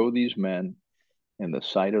 Therefore, show these men in the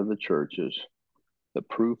sight of the churches the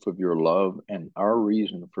proof of your love and our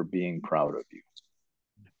reason for being proud of you.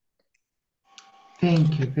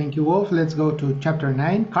 Thank you, Wolf. Let's go to chapter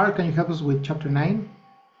 9. Carl, can you help us with chapter 9?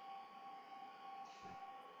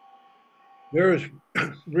 There is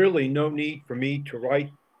really no need for me to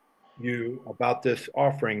write you about this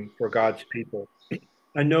offering for God's people.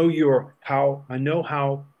 I know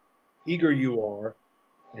how eager you are,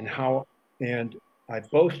 and I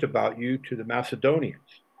boast about you to the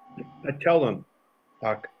Macedonians. I tell them,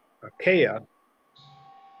 Achaia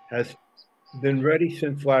has been ready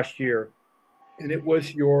since last year, and it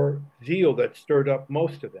was your zeal that stirred up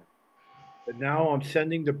most of them. But now I'm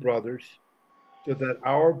sending the brothers so that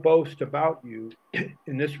our boast about you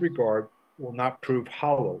in this regard will not prove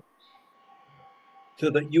hollow, so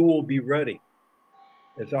that you will be ready,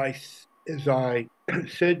 as I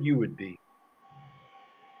said you would be.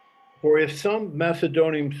 For if some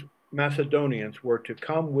Macedonians were to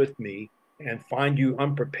come with me and find you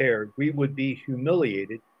unprepared, we would be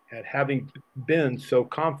humiliated at having been so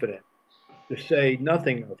confident, to say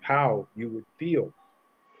nothing of how you would feel.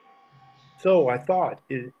 So I thought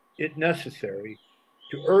it necessary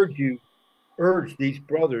to urge these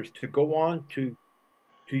brothers to go on to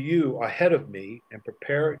you ahead of me and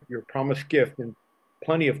prepare your promised gift in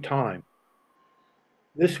plenty of time.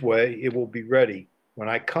 This way it will be ready when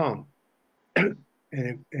I come,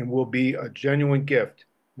 and will be a genuine gift,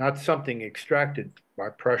 not something extracted by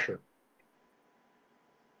pressure.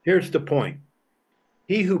 Here's the point.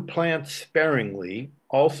 He who plants sparingly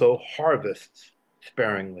also harvests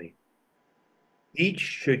sparingly. Each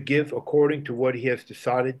should give according to what he has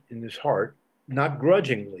decided in his heart, not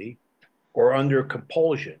grudgingly or under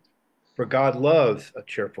compulsion, for God loves a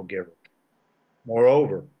cheerful giver.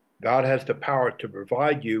 Moreover, God has the power to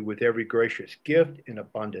provide you with every gracious gift in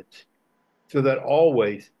abundance, so that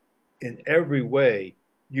always, in every way,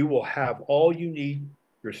 you will have all you need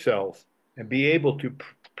yourselves and be able to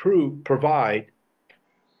provide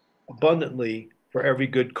abundantly for every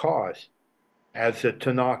good cause. As the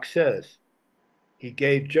Tanakh says, he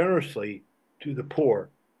gave generously to the poor.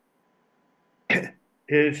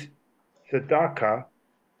 His tzedakah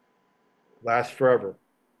lasts forever.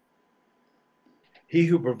 He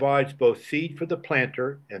who provides both seed for the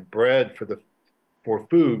planter and bread for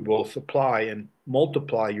food will supply and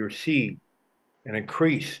multiply your seed and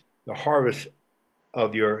increase the harvest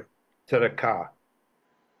of your tzedakah.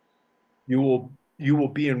 You will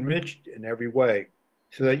be enriched in every way,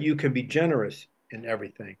 so that you can be generous in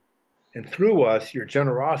everything. And through us, your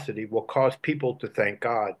generosity will cause people to thank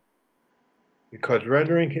God, because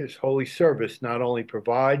rendering his holy service not only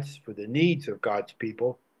provides for the needs of God's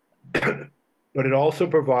people, but it also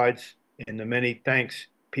provides in the many thanks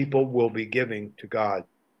people will be giving to God.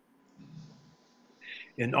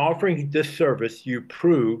 In offering this service, you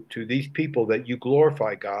prove to these people that you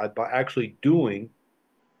glorify God by actually doing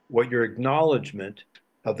what your acknowledgement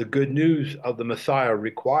of the good news of the Messiah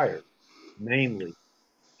requires, namely,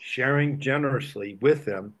 sharing generously with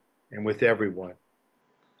them and with everyone.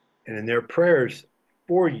 And in their prayers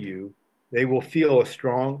for you, they will feel a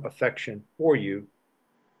strong affection for you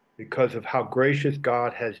because of how gracious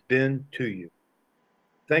God has been to you.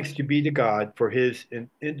 Thanks be to God for his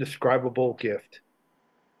indescribable gift.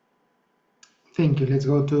 Thank you. Let's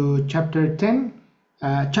go to chapter 10.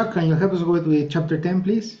 Chuck, can you help us with chapter 10,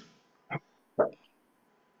 please?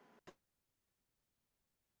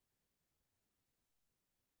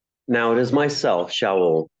 Now it is myself,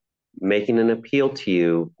 Shaul, making an appeal to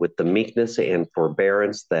you with the meekness and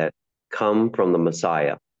forbearance that come from the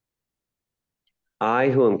Messiah. I,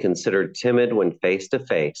 who am considered timid when face to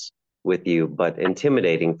face with you, but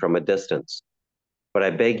intimidating from a distance. But I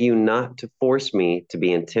beg you not to force me to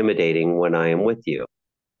be intimidating when I am with you,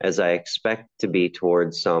 as I expect to be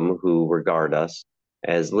towards some who regard us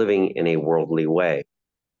as living in a worldly way.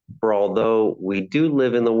 For although we do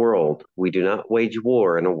live in the world, we do not wage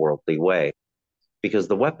war in a worldly way, because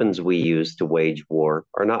the weapons we use to wage war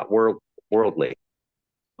are not worldly.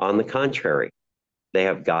 On the contrary, they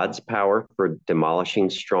have God's power for demolishing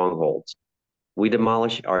strongholds. We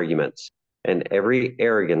demolish arguments and every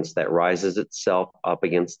arrogance that rises itself up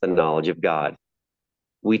against the knowledge of God.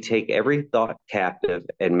 We take every thought captive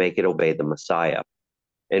and make it obey the Messiah.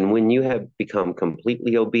 And when you have become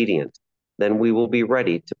completely obedient, then we will be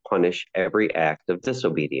ready to punish every act of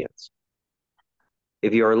disobedience.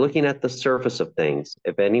 If you are looking at the surface of things,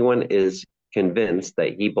 if anyone is convinced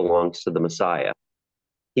that he belongs to the Messiah,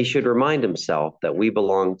 he should remind himself that we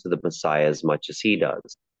belong to the Messiah as much as he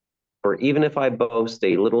does. For even if I boast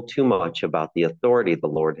a little too much about the authority the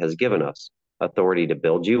Lord has given us, authority to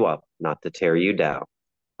build you up, not to tear you down,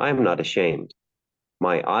 I am not ashamed.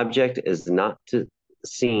 My object is not to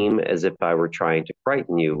seem as if I were trying to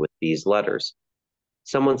frighten you with these letters.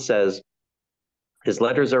 Someone says, his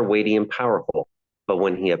letters are weighty and powerful, but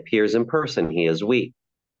when he appears in person, he is weak,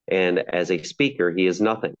 and as a speaker, he is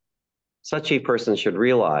nothing. Such a person should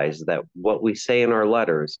realize that what we say in our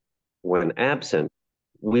letters, when absent,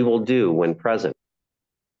 we will do when present.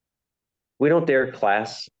 We don't dare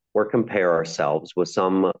class or compare ourselves with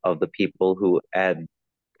some of the people who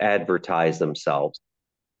advertise themselves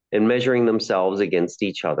and measuring themselves against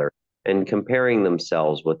each other and comparing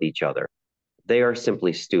themselves with each other. They are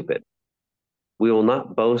simply stupid. We will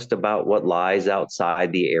not boast about what lies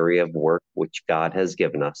outside the area of work which God has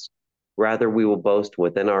given us. Rather, we will boast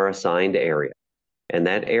within our assigned area, and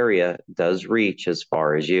that area does reach as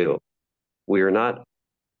far as you. We are not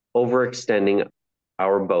overextending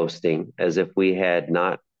our boasting as if we had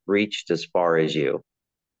not reached as far as you,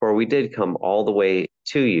 for we did come all the way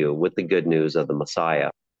to you with the good news of the Messiah.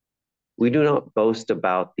 We do not boast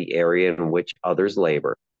about the area in which others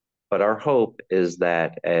labor, but our hope is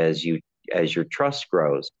that as your trust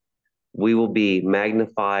grows, we will be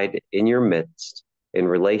magnified in your midst in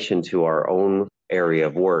relation to our own area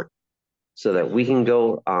of work, so that we can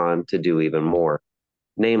go on to do even more,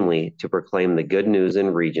 namely to proclaim the good news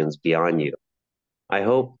in regions beyond you.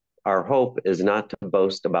 Our hope is not to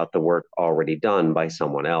boast about the work already done by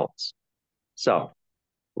someone else. So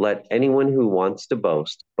let anyone who wants to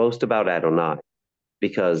boast about Adonai,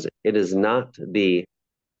 because it is not the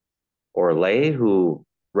Orle who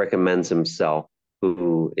recommends himself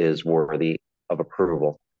who is worthy of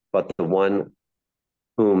approval, but the one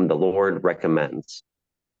whom the Lord recommends.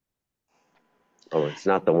 Oh, it's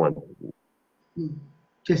not the one.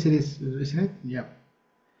 Yes, it is, isn't it? Yeah.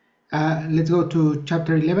 Let's go to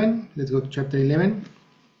chapter 11.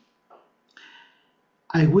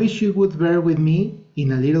 I wish you would bear with me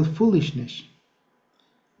in a little foolishness.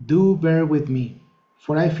 Do bear with me,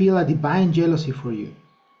 for I feel a divine jealousy for you,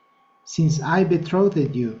 since I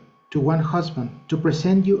betrothed you to one husband to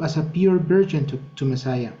present you as a pure virgin to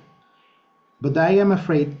Messiah. But I am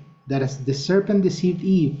afraid that as the serpent deceived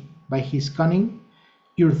Eve by his cunning,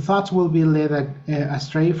 your thoughts will be led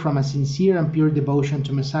astray from a sincere and pure devotion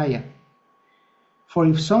to Messiah. For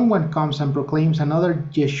if someone comes and proclaims another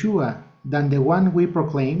Yeshua than the one we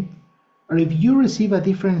proclaim, or if you receive a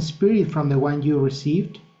different spirit from the one you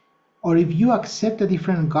received, or if you accept a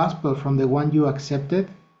different gospel from the one you accepted,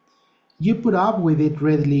 you put up with it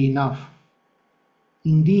readily enough.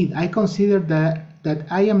 Indeed, I consider that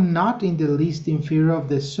I am not in the least inferior of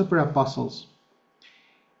the super apostles.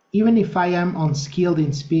 Even if I am unskilled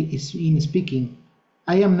in speaking,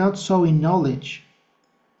 I am not so in knowledge.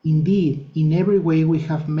 Indeed, in every way we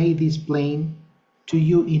have made this plain to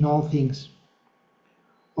you in all things.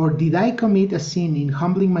 Or did I commit a sin in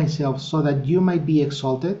humbling myself so that you might be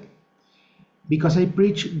exalted? Because I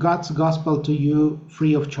preach God's gospel to you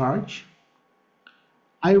free of charge?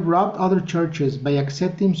 I robbed other churches by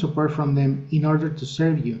accepting support from them in order to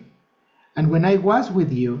serve you. And when I was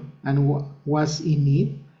with you and was in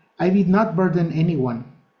need, I did not burden anyone,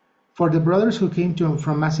 for the brothers who came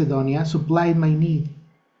from Macedonia supplied my need.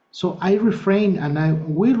 So I refrain and I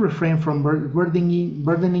will refrain from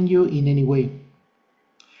burdening you in any way.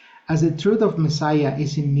 As the truth of Messiah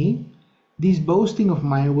is in me, this boasting of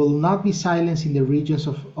mine will not be silenced in the regions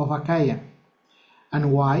of Achaia.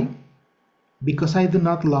 And why? Because I do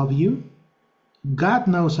not love you? God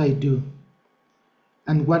knows I do.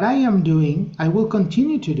 And what I am doing, I will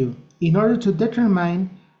continue to do, in order to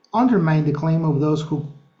undermine the claim of those who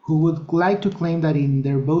would like to claim that in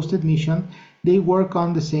their boasted mission they work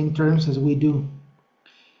on the same terms as we do.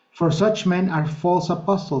 For such men are false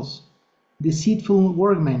apostles, deceitful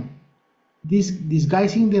workmen,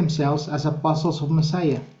 disguising themselves as apostles of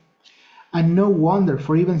Messiah. And no wonder,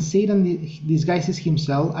 for even Satan disguises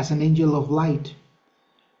himself as an angel of light.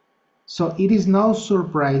 So it is no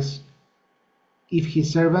surprise if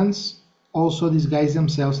his servants also disguise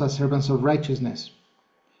themselves as servants of righteousness.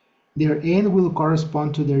 Their end will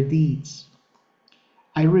correspond to their deeds.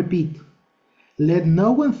 I repeat, let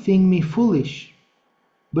no one think me foolish,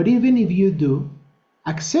 but even if you do,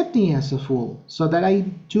 accept me as a fool, so that I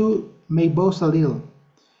too may boast a little.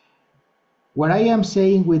 What I am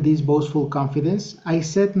saying with this boastful confidence, I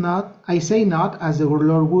say not as the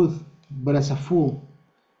Lord would, but as a fool.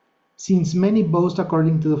 Since many boast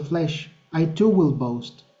according to the flesh, I too will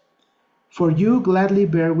boast. For you gladly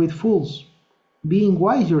bear with fools, being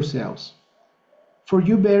wise yourselves. For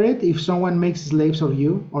you bear it if someone makes slaves of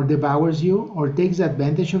you, or devours you, or takes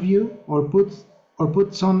advantage of you, or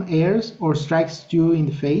puts on airs, or strikes you in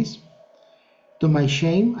the face. To my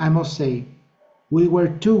shame, I must say, we were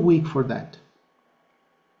too weak for that.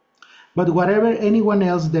 But whatever anyone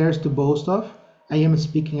else dares to boast of, I am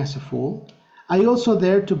speaking as a fool, I also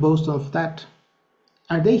dare to boast of that.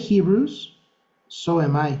 Are they Hebrews? So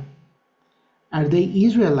am I. Are they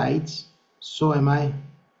Israelites? So am I.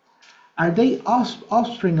 Are they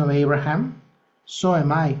offspring of Abraham? So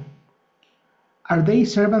am I. Are they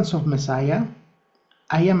servants of Messiah?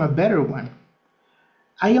 I am a better one.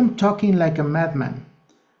 I am talking like a madman,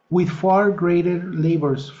 with far greater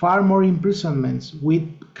labors, far more imprisonments, with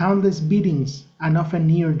countless beatings, and often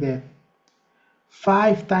near death.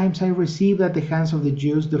 5 times I received at the hands of the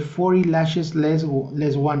Jews the 40 lashes less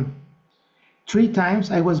one. 3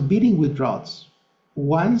 times I was beaten with rods.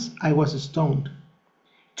 Once I was stoned.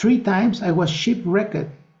 3 times I was shipwrecked.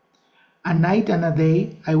 A night and a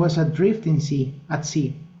day I was adrift at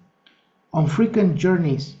sea, on frequent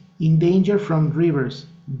journeys, in danger from rivers,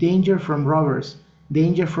 danger from robbers,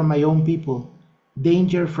 danger from my own people,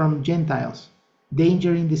 danger from Gentiles,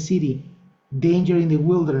 danger in the city, danger in the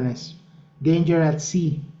wilderness, danger at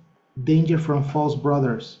sea, danger from false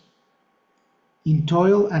brothers. In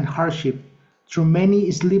toil and hardship, through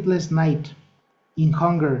many sleepless nights, in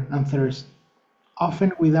hunger and thirst,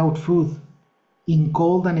 often without food, in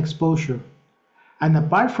cold and exposure. And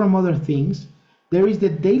apart from other things, there is the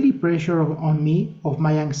daily pressure on me of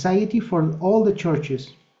my anxiety for all the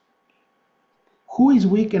churches. Who is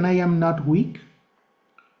weak and I am not weak?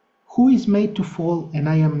 Who is made to fall and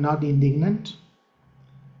I am not indignant?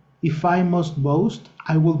 If I must boast,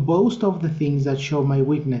 I will boast of the things that show my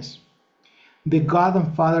weakness. The God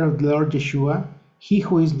and Father of the Lord Yeshua, He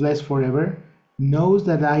who is blessed forever, knows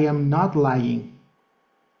that I am not lying.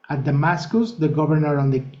 At Damascus, the governor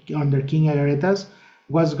under King Aretas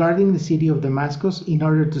was guarding the city of Damascus in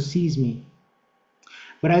order to seize me.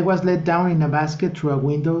 But I was let down in a basket through a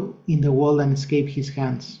window in the wall and escaped his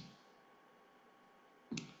hands.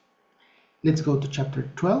 Let's go to chapter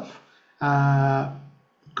 12.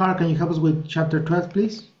 Carl, can you help us with chapter 12,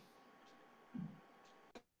 please?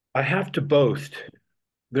 I have to boast.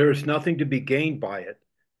 There is nothing to be gained by it,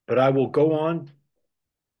 but I will go on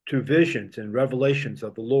to visions and revelations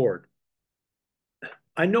of the Lord.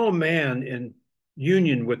 I know a man in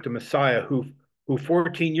union with the Messiah who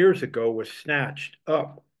 14 years ago was snatched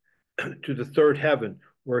up to the third heaven,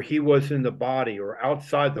 where he was in the body or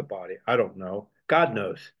outside the body. I don't know. God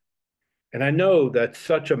knows. And I know that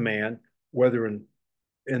such a man, whether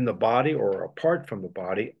in the body or apart from the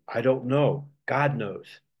body, I don't know. God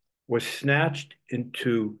knows, was snatched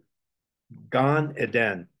into Gan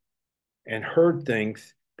Eden and heard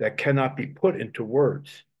things that cannot be put into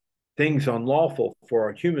words, things unlawful for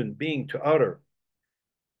a human being to utter.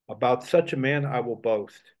 About such a man I will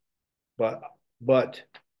boast, but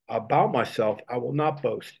about myself I will not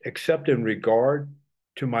boast, except in regard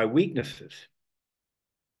to my weaknesses.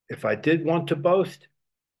 If I did want to boast,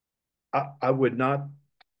 I would not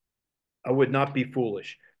be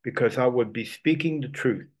foolish, because I would be speaking the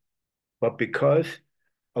truth. But because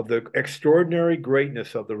of the extraordinary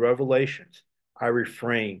greatness of the revelations, I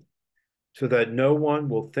refrain, so that no one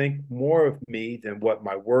will think more of me than what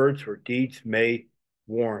my words or deeds may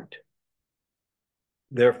warrant.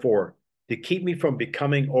 Therefore, to keep me from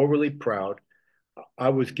becoming overly proud, I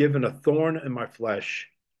was given a thorn in my flesh,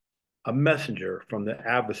 a messenger from the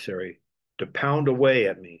adversary to pound away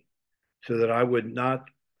at me, so I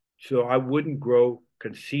wouldn't grow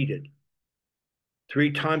conceited.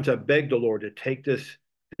 3 times I begged the Lord to take this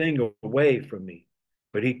thing away from me,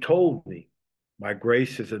 but he told me, my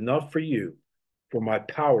grace is enough for you, for my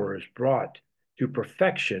power is brought to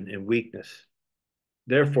perfection in weakness.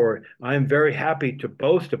 Therefore, I am very happy to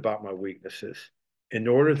boast about my weaknesses, in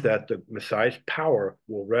order that the Messiah's power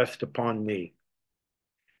will rest upon me.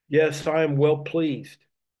 Yes, I am well pleased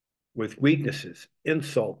with weaknesses,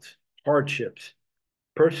 insults, hardships,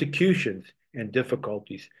 persecutions, and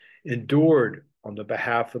difficulties endured on the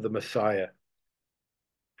behalf of the Messiah.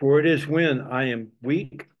 For it is when I am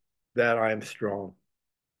weak that I am strong.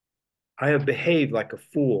 I have behaved like a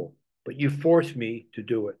fool, but you forced me to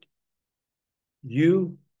do it.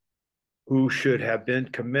 You who should have been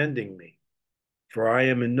commending me, for I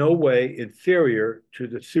am in no way inferior to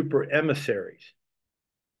the super emissaries,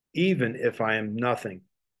 even if I am nothing.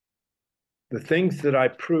 The things that I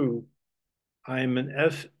prove, I am an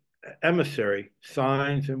emissary,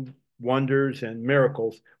 signs and wonders and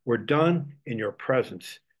miracles were done in your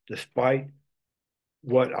presence, despite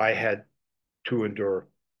what I had to endure.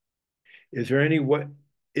 Is there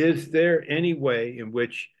any way in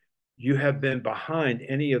which you have been behind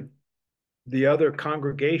any of the other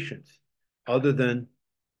congregations, other than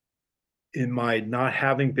in my not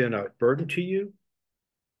having been a burden to you?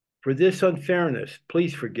 For this unfairness,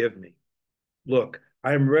 please forgive me. Look,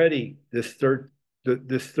 I am ready this third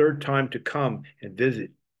time to come and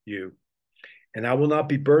visit you, and I will not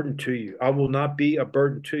be burdened to you. I will not be a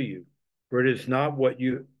burden to you, for it is not what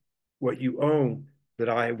you own that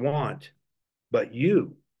I want, but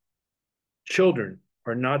you. Children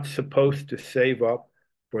are not supposed to save up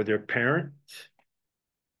for their parents,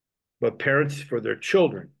 but parents for their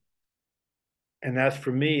children. And as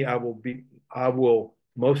for me, I will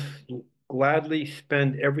most gladly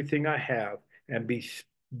spend everything I have and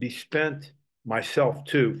be spent myself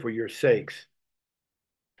too for your sakes.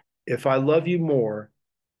 If I love you more,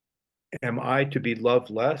 am I to be loved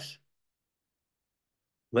less?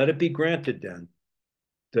 Let it be granted then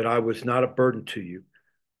that I was not a burden to you,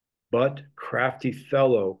 but crafty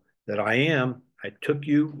fellow that I am, I took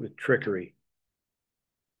you with trickery.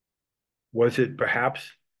 Was it perhaps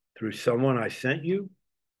through someone I sent you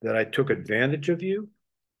that I took advantage of you?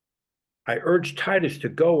 I urged Titus to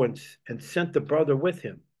go and sent the brother with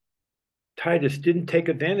him. Titus didn't take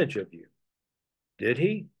advantage of you, did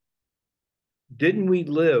he? Didn't we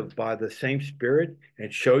live by the same Spirit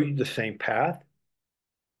and show you the same path?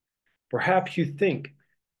 Perhaps you think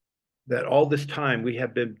that all this time we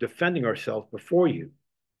have been defending ourselves before you.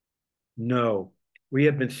 No, we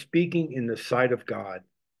have been speaking in the sight of God,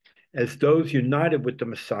 as those united with the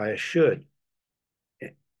Messiah should.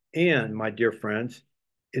 And, my dear friends,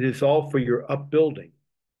 it is all for your upbuilding.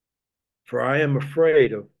 For I am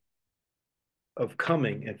afraid of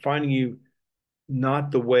coming and finding you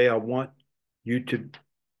not the way I want you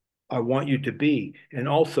to be, and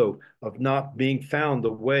also of not being found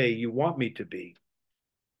the way you want me to be.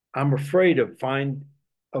 I'm afraid of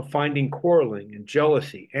finding quarreling and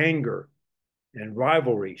jealousy, anger and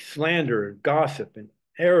rivalry, slander and gossip and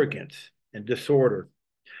arrogance and disorder.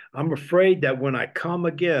 I'm afraid that when I come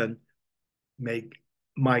again,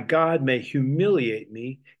 my God may humiliate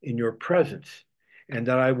me in your presence, and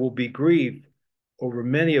that I will be grieved over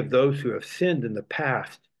many of those who have sinned in the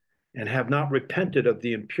past and have not repented of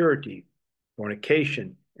the impurity,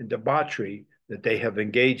 fornication, and debauchery that they have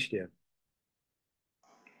engaged in.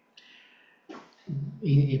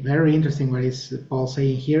 Very interesting what is Paul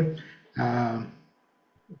saying here.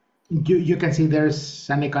 You can see there's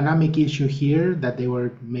an economic issue here, that they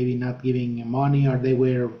were maybe not giving money, or they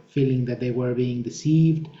were feeling that they were being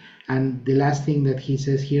deceived. And the last thing that he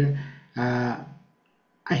says here,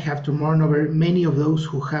 I have to mourn over many of those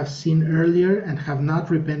who have sinned earlier and have not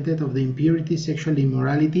repented of the impurity, sexual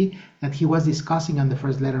immorality that he was discussing on the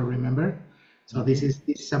first letter, remember? So this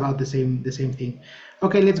is about the same thing.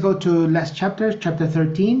 Okay, let's go to last chapter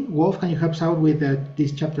 13. Wolf, can you help us out with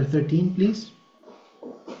this chapter 13, please?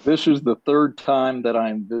 This is the third time that I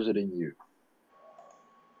am visiting you.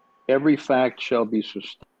 Every fact shall be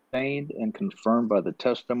sustained and confirmed by the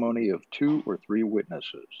testimony of 2 or 3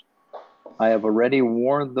 witnesses. I have already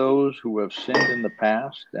warned those who have sinned in the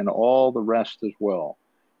past and all the rest as well.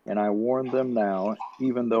 And I warn them now,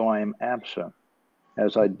 even though I am absent,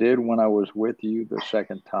 as I did when I was with you the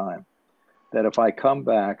second time, that if I come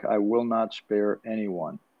back, I will not spare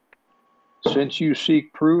anyone. Since you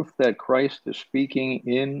seek proof that Christ is speaking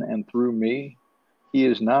in and through me, he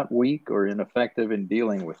is not weak or ineffective in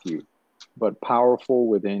dealing with you, but powerful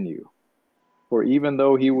within you. For even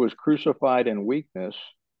though he was crucified in weakness,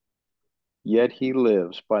 yet he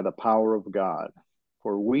lives by the power of God.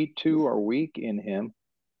 For we too are weak in him,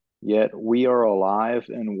 yet we are alive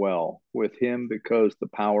and well with him because the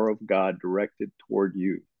power of God directed toward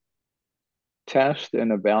you. Test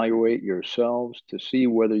and evaluate yourselves to see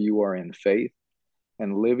whether you are in faith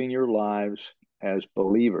and living your lives as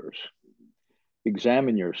believers.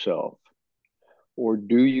 Examine yourself. Or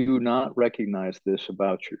do you not recognize this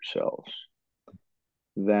about yourselves,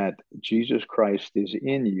 that Jesus Christ is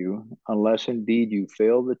in you, unless indeed you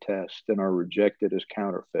fail the test and are rejected as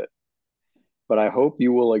counterfeit? But I hope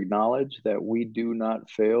you will acknowledge that we do not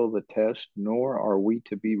fail the test, nor are we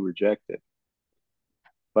to be rejected.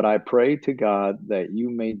 But I pray to God that you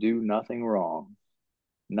may do nothing wrong,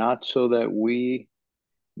 not so that we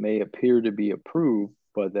may appear to be approved,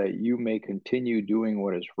 but that you may continue doing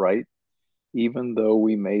what is right, even though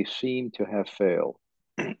we may seem to have failed.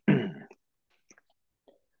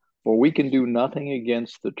 For we can do nothing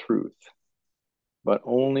against the truth, but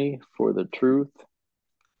only for the truth.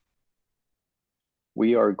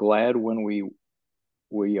 We are glad when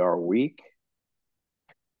we are weak,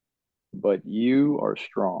 but you are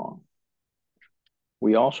strong.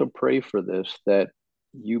 We also pray for this, that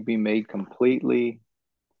you be made complete.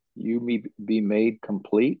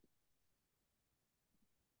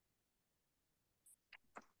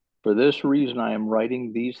 For this reason, I am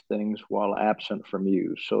writing these things while absent from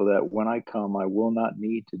you, so that when I come, I will not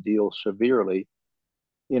need to deal severely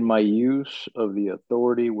in my use of the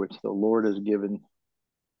authority which the Lord has given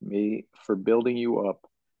me for building you up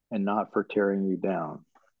and not for tearing you down.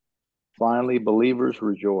 Finally, believers,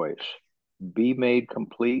 rejoice. Be made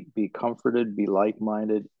complete, be comforted, be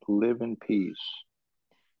like-minded, live in peace.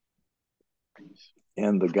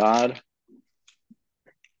 And the God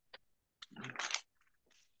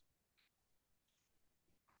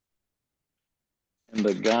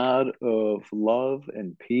of love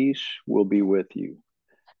and peace will be with you.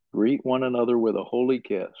 Greet one another with a holy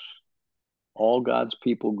kiss. All God's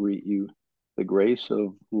people greet you. The grace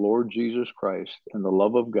of Lord Jesus Christ and the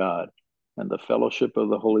love of God and the fellowship of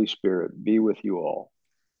the Holy Spirit be with you all.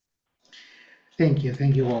 Thank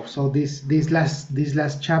you, Wolf. So this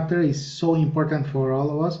last chapter is so important for all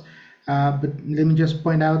of us. But let me just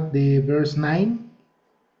point out the verse 9.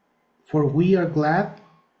 For we are glad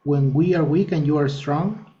when we are weak and you are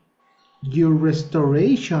strong. Your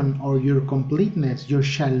restoration or your completeness, your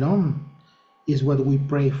shalom, is what we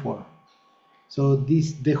pray for. So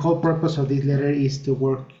the whole purpose of this letter is to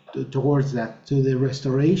work towards that, to the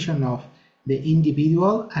restoration of the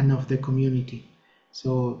individual and of the community.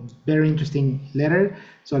 So very interesting letter.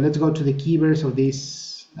 So let's go to the key verse of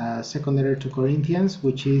this second letter to Corinthians,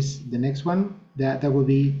 which is the next one. That will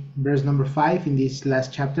be verse number 5 in this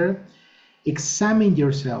last chapter. Examine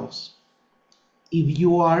yourselves if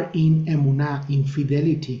you are in emunah, in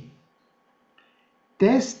fidelity.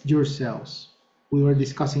 Test yourselves. We were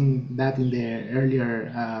discussing that in the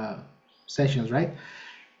earlier sessions, right?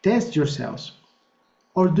 Test yourselves.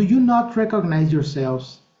 Or do you not recognize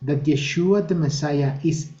yourselves that Yeshua the Messiah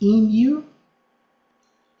is in you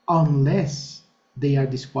unless they are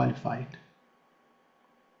disqualified?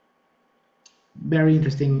 Very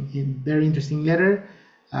interesting letter,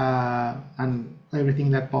 and everything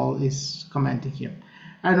that Paul is commenting here.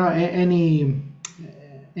 I don't know,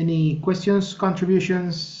 any questions,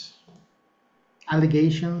 contributions,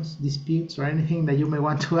 allegations, disputes, or anything that you may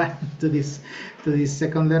want to add to this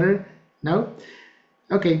second letter? No?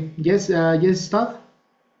 Okay, yes, Todd?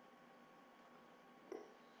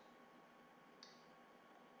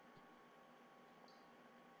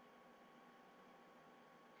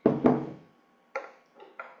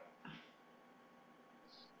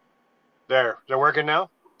 There, is it working now?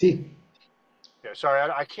 Sí. Yeah, sorry,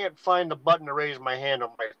 I can't find the button to raise my hand on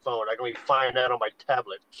my phone. I can only find that on my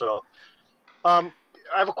tablet. So, I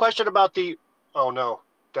have a question about the. Oh no,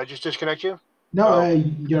 did I just disconnect you? No,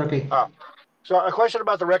 you're okay. So a question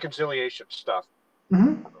about the reconciliation stuff.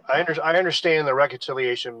 Mm-hmm. I understand the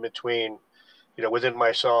reconciliation between, within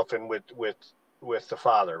myself and with the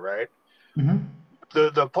Father, right? Mm-hmm.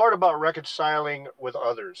 The part about reconciling with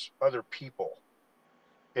others, other people.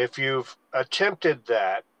 If you've attempted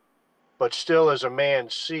that but still as a man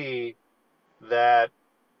see that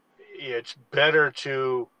it's better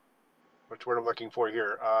to, what's what I'm looking for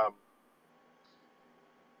here?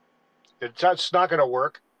 It's not going to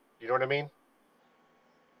work. You know what I mean?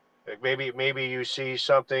 Like maybe you see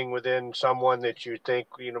something within someone that you think,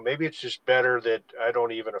 maybe it's just better that I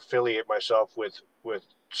don't even affiliate myself with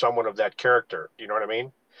someone of that character. You know what I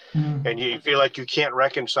mean? Mm. And you feel like you can't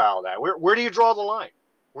reconcile that. Where do you draw the line?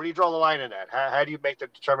 Where do you draw the line in that? How do you make the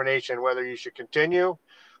determination whether you should continue,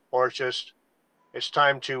 or it's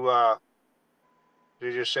time to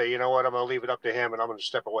just say, you know what, I'm going to leave it up to him and I'm going to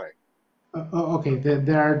step away. Okay,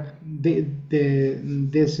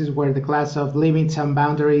 this is where the class of limits and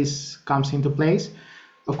boundaries comes into place.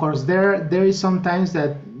 Of course, there is sometimes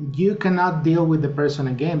that you cannot deal with the person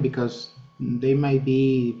again because they might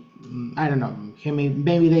be, I don't know,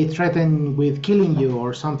 maybe they threaten with killing you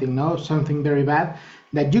or something, no, something very bad,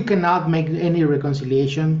 that you cannot make any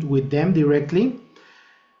reconciliation with them directly.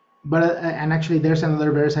 But and actually, there's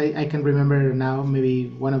another verse I can remember now. Maybe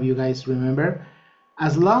one of you guys remember.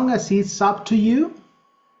 As long as it's up to you,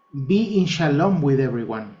 be in shalom with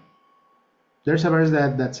everyone. There's a verse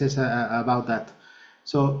that says about that.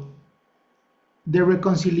 So the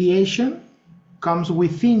reconciliation comes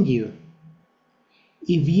within you.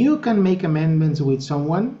 If you can make amendments with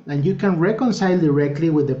someone and you can reconcile directly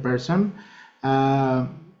with the person,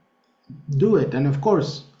 do it. And of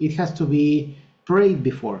course, it has to be prayed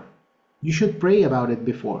before. You should pray about it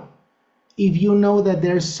before. If you know that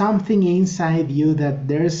there's something inside you, that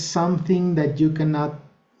there's something that you cannot,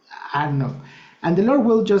 I don't know, and the Lord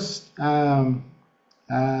will just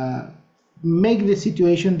make the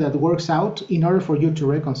situation that works out in order for you to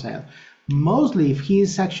reconcile. Mostly if He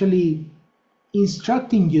is actually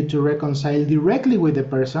instructing you to reconcile directly with the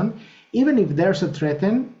person, even if there's a threat,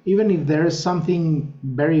 even if there is something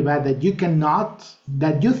very bad that you cannot,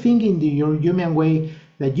 that you think in your human way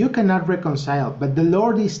that you cannot reconcile, but the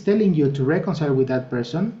Lord is telling you to reconcile with that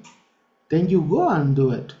person, then you go and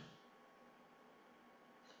do it.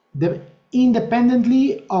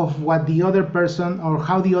 Independently of what the other person or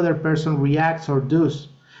how the other person reacts or does.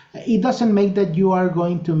 It doesn't make that you are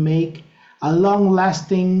going to make a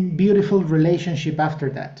long-lasting, beautiful relationship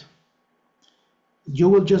after that. You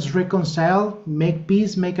will just reconcile, make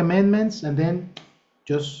peace, make amendments, and then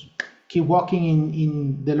just keep walking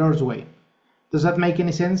in the Lord's way. Does that make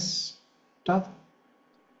any sense, Todd?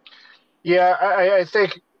 Yeah, I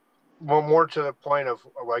think more to the point of,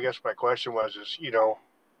 well, I guess my question was,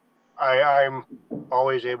 I'm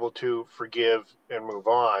always able to forgive and move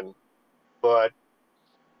on, but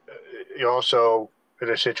you also, in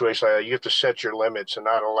a situation like that, you have to set your limits and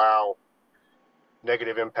not allow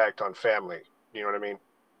negative impact on family. You know what I mean?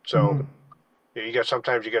 So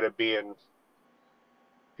sometimes you got to be in,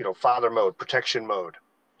 father mode, protection mode,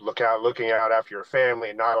 looking out after your family,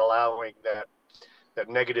 and not allowing that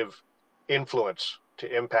negative influence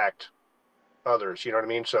to impact others. You know what I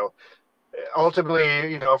mean? So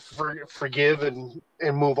ultimately, forgive and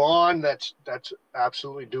move on. That's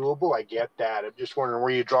absolutely doable. I get that. I'm just wondering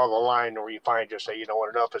where you draw the line, or you find just say,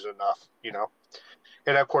 enough is enough.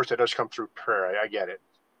 And of course, it does come through prayer. I get it.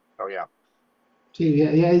 Oh yeah. See,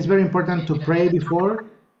 yeah, it's very important to pray before.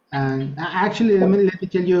 And actually, let me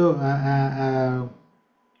tell you a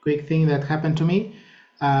quick thing that happened to me.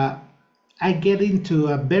 I get into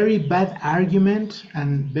a very bad argument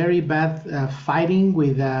and very bad fighting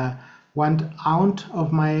with one aunt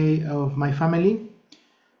of my family.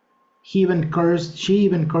 She even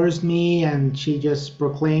cursed me, and she just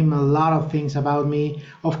proclaimed a lot of things about me.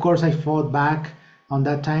 Of course, I fought back on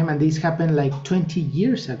that time, and this happened like 20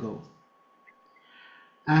 years ago.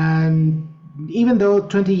 And even though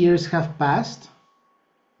 20 years have passed,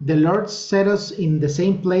 the Lord set us in the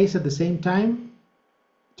same place at the same time,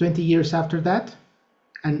 20 years after that,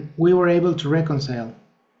 and we were able to reconcile,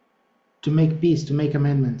 to make peace, to make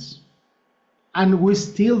amendments. And we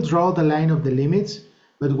still draw the line of the limits,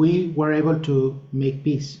 but we were able to make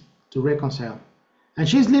peace, to reconcile. And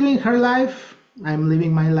she's living her life, I'm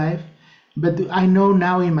living my life, but I know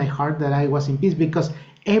now in my heart that I was in peace, because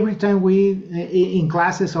every time we, in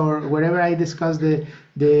classes or wherever I discuss the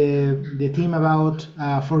theme about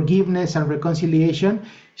forgiveness and reconciliation,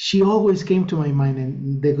 she always came to my mind,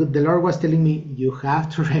 and the Lord was telling me, you have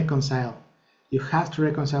to reconcile. You have to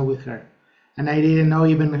reconcile with her. And I didn't know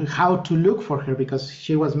even how to look for her, because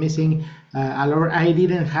she was missing a lot. I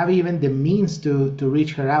didn't have even the means to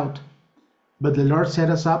reach her out. But the Lord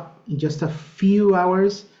set us up in just a few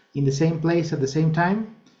hours in the same place at the same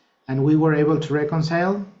time, and we were able to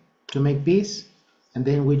reconcile, to make peace, and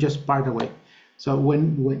then we just part away. So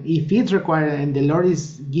when if it's required and the Lord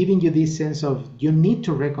is giving you this sense of you need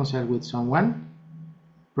to reconcile with someone,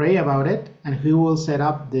 pray about it, and He will set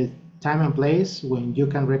up the time and place when you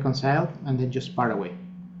can reconcile, and then just part away.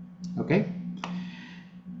 Okay.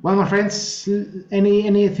 Well, my friends,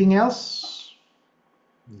 anything else?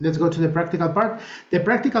 Let's go to the practical part. The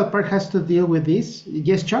practical part has to deal with this.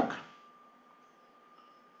 Yes, Chuck?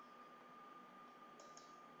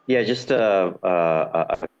 Yeah, just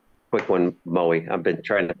a quick one, Moe. I've been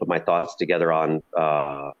trying to put my thoughts together on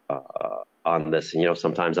this, and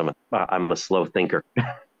sometimes I'm a slow thinker.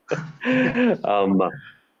 When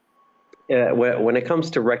it comes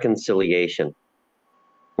to reconciliation,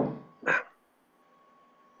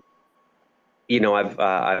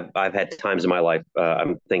 I've had times in my life.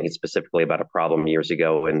 I'm thinking specifically about a problem years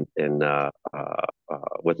ago,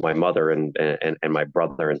 with my mother and my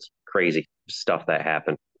brother, and some crazy stuff that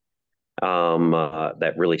happened.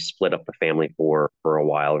 That really split up the family for a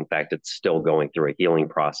while. In fact, it's still going through a healing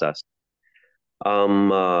process.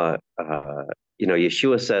 Yeshua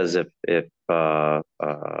says if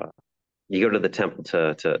you go to the temple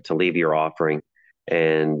to leave your offering,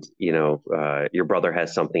 and your brother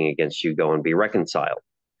has something against you, go and be reconciled.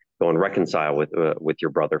 Go and reconcile with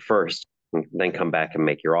your brother first, and then come back and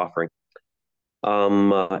make your offering.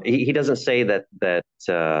 He doesn't say that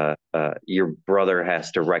your brother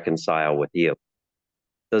has to reconcile with you. It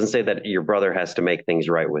doesn't say that your brother has to make things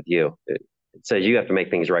right with you. It says you have to make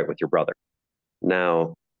things right with your brother.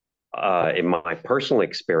 Now, in my personal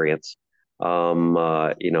experience,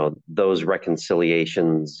 those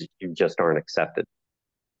reconciliations just aren't accepted.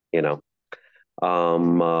 Or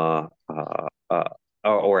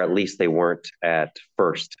at least they weren't at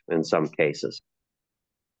first in some cases.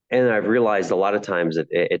 And I've realized a lot of times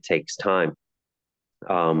it takes time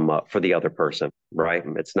for the other person, right?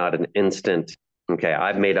 It's not an instant, okay,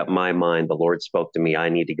 I've made up my mind, the Lord spoke to me, I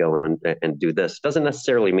need to go and do this. Doesn't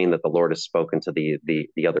necessarily mean that the Lord has spoken to the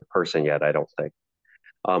other person yet, I don't think,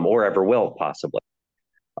 or ever will, possibly.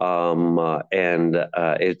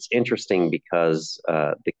 It's interesting because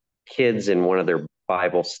the kids in one of their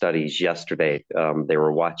Bible studies yesterday, they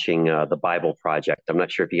were watching the Bible Project. I'm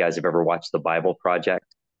not sure if you guys have ever watched the Bible Project.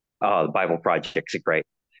 The Bible Project's great,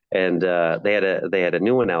 and they had a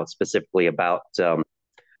new one out specifically about that,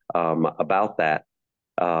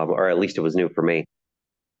 or at least it was new for me,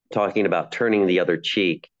 talking about turning the other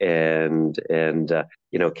cheek and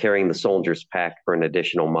carrying the soldier's pack for an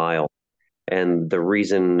additional mile. And the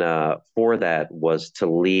reason for that was to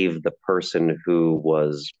leave the person who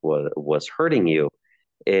was hurting you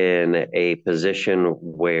in a position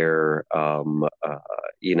where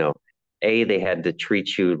A, they had to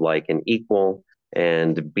treat you like an equal,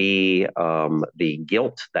 and B, the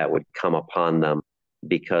guilt that would come upon them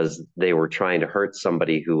because they were trying to hurt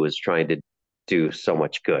somebody who was trying to do so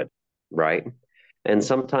much good, right? And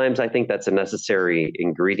sometimes I think that's a necessary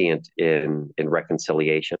ingredient in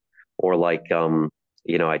reconciliation. Or like,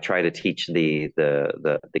 I try to teach the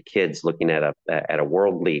kids looking at a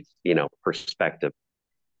worldly, perspective.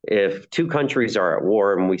 If two countries are at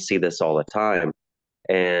war, and we see this all the time,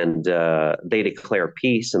 and they declare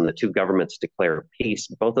peace, and the two governments declare peace,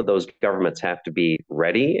 both of those governments have to be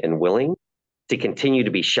ready and willing to continue to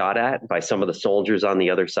be shot at by some of the soldiers on the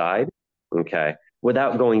other side, okay,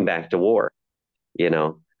 without going back to war.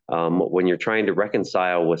 When you're trying to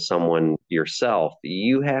reconcile with someone yourself,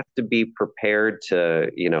 you have to be prepared to,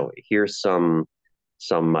 hear some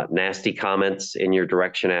nasty comments in your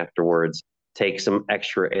direction afterwards, take some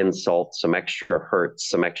extra insults, some extra hurts,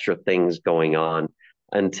 some extra things going on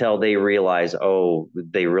until they realize, oh,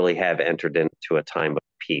 they really have entered into a time of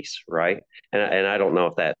peace, right? And I don't know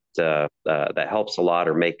if that helps a lot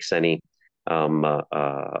or makes any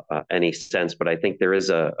sense, but I think there is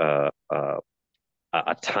a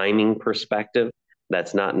timing perspective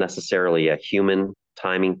that's not necessarily a human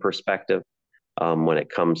timing perspective when it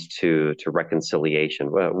comes to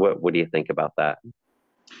reconciliation. What do you think about that?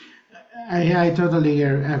 I totally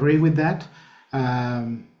agree with that.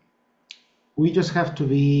 We just have to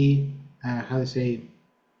be,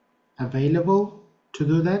 available to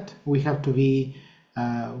do that. We have to be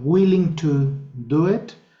willing to do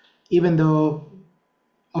it, even though,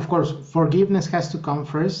 of course, forgiveness has to come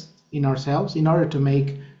first in ourselves in order to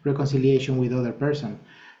make reconciliation with other person.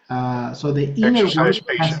 So the inner exercise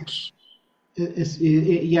patience.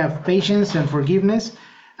 Patience and forgiveness,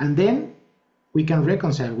 and then we can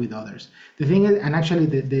reconcile with others. The thing is, and actually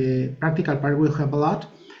the practical part will help a lot.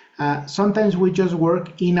 Sometimes we just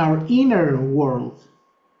work in our inner world,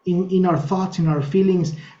 in our thoughts, in our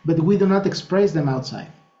feelings, but we do not express them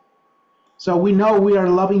outside. So we know we are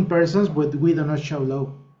loving persons, but we do not show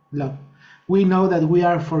love. We know that we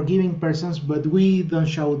are forgiving persons, but we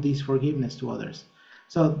don't show this forgiveness to others.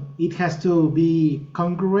 So it has to be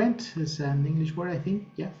congruent, is an English word, I think.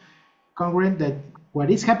 Yeah, congruent, that what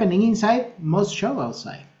is happening inside must show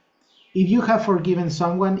outside. If you have forgiven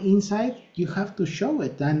someone inside, you have to show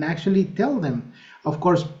it and actually tell them. Of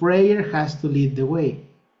course, prayer has to lead the way.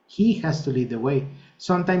 He has to lead the way.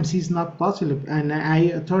 Sometimes it's not possible, and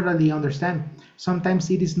I totally understand. Sometimes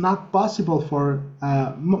it is not possible for,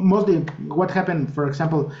 mostly what happened, for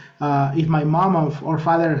example, if my mom or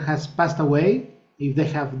father has passed away, if they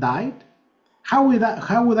have died, how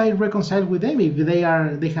would I reconcile with them if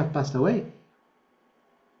they have passed away?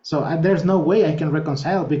 So there's no way I can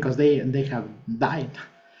reconcile because they have died.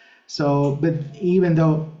 So, but even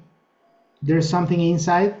though there's something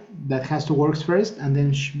inside that has to work first and then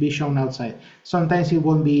be shown outside. Sometimes it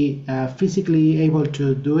won't be physically able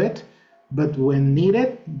to do it, but when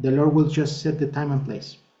needed, the Lord will just set the time and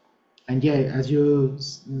place. And yeah, as you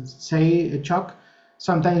say, Chuck,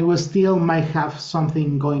 sometimes we still might have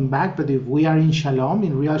something going back, but if we are in shalom,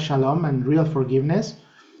 in real shalom and real forgiveness,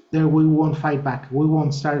 then we won't fight back. We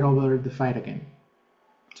won't start over the fight again.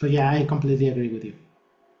 So yeah, I completely agree with you.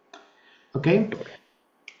 Okay.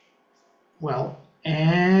 Well,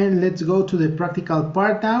 and let's go to the practical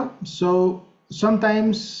part now. So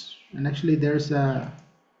sometimes, and actually there's a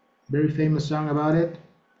very famous song about it.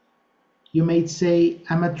 You may say,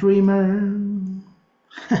 I'm a dreamer.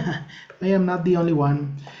 I am not the only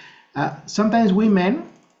one. Sometimes we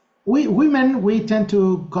tend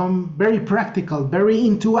to come very practical, very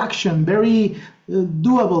into action, very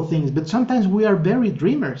doable things. But sometimes we are very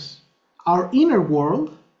dreamers.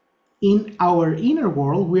 In our inner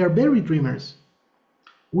world, we are very dreamers.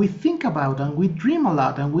 We think about and we dream a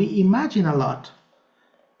lot and we imagine a lot,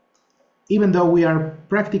 even though we are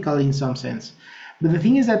practical in some sense. But the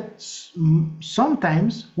thing is that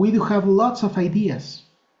sometimes we do have lots of ideas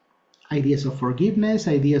of forgiveness,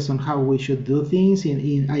 ideas on how we should do things,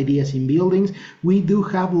 in ideas in buildings. We do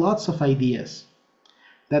have lots of ideas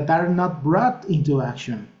that are not brought into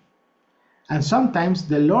action. And sometimes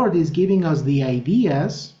the Lord is giving us the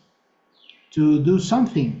ideas to do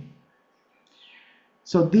something.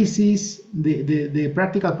 So this is the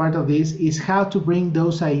practical part of this, is how to bring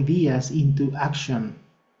those ideas into action.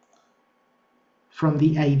 From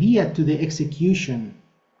the idea to the execution.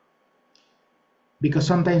 Because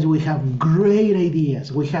sometimes we have great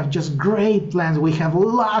ideas, we have just great plans, we have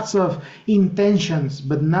lots of intentions,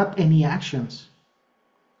 but not any actions.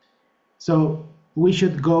 So we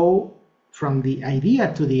should go from the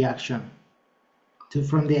idea to the action,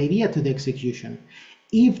 from the idea to the execution,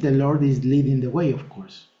 if the Lord is leading the way, of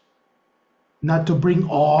course. Not to bring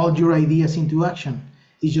all your ideas into action.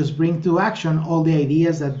 It's just bring to action all the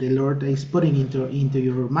ideas that the Lord is putting into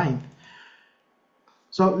your mind.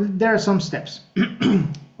 So there are some steps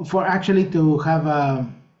for actually to have a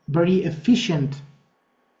very efficient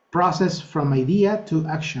process from idea to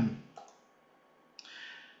action.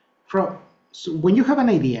 So when you have an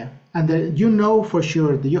idea and you know for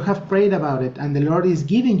sure that you have prayed about it and the Lord is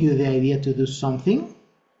giving you the idea to do something,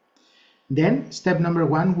 then step number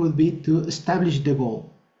 1 would be to establish the goal.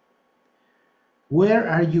 Where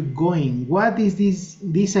are you going? What is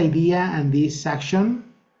this idea and this action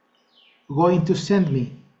going to send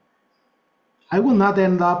me? I will not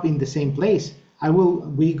end up in the same place. I will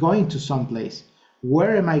be going to some place.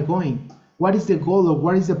 Where am I going? What is the goal, or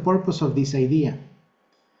what is the purpose of this idea?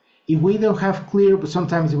 If we don't have clear, but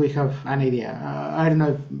sometimes we have an idea. I don't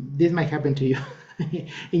know if this might happen to you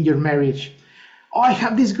in your marriage. Oh, I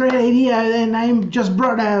have this great idea and I just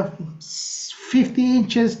brought a 50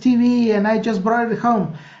 inches TV and I just brought it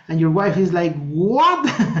home. And your wife is like, what?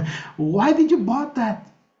 Why did you bought that?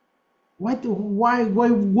 Why,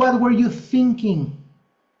 what were you thinking?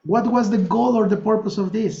 What was the goal or the purpose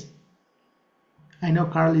of this? I know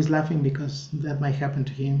Carl is laughing because that might happen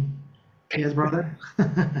to him. Yes, brother?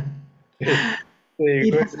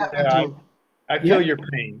 It has happened to- I feel your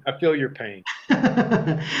pain. I feel your pain.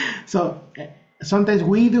 So sometimes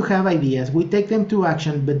we do have ideas. We take them to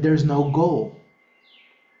action, but there's no goal.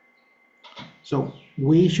 So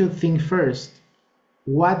we should think first.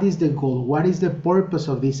 What is the goal? What is the purpose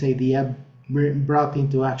of this idea brought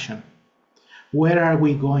into action? Where are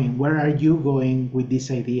we going? Where are you going with this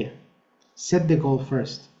idea? Set the goal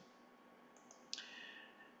first.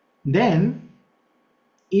 Then,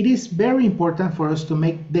 it is very important for us to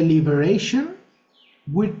make deliberation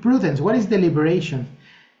with prudence. What is deliberation?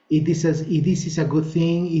 If this is a good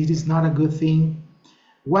thing, it is not a good thing.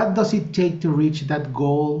 What does it take to reach that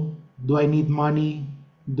goal? Do I need money?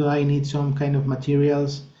 Do I need some kind of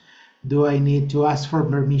materials? Do I need to ask for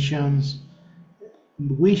permissions?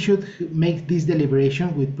 we should make this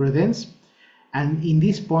deliberation with prudence. And in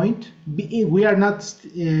this point, we are not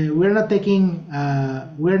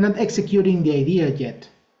executing the idea yet.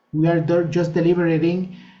 We are just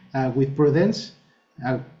deliberating with prudence,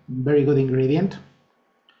 a very good ingredient,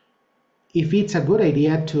 if it's a good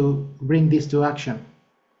idea to bring this to action.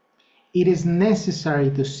 It is necessary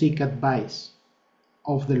to seek advice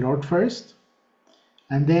of the Lord first,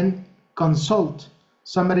 and then consult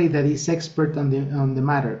somebody that is expert on the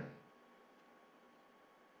matter.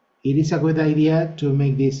 It is a good idea to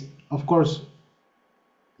make this. Of course,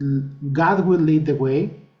 God will lead the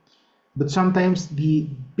way, but sometimes the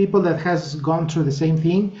people that has gone through the same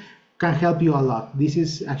thing can help you a lot. This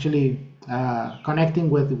is actually connecting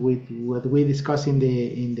with what we discussed in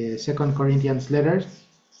the 2 Corinthians letters.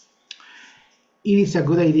 It is a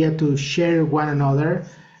good idea to share one another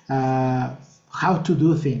how to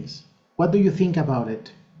do things. What do you think about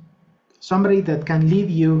it? Somebody that can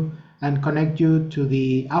lead you and connect you to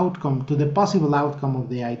the outcome, to the possible outcome of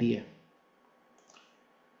the idea.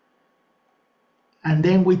 And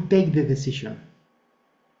then we take the decision.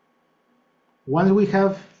 Once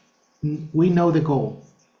we know the goal,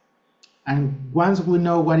 and once we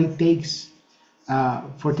know what it takes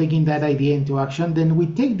for taking that idea into action, then we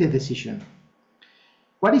take the decision.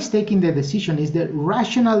 What is taking the decision is the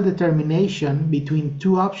rational determination between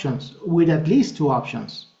two options, with at least two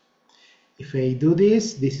options. If I do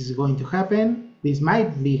this, this is going to happen. This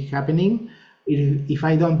might be happening. If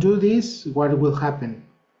I don't do this, what will happen?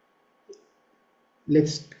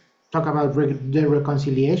 Let's talk about the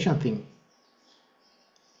reconciliation thing.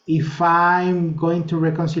 If I'm going to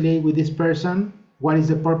reconcile with this person, what is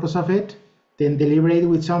the purpose of it? Then deliberate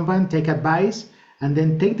with someone, take advice, and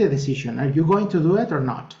then take the decision. Are you going to do it or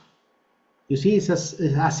not? You see, it's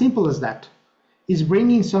as simple as that. It's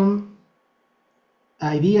bringing some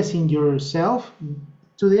ideas in yourself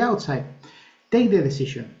to the outside. Take the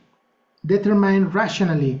decision. Determine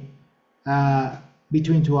rationally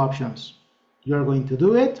between two options. You are going to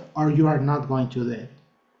do it or you are not going to do it.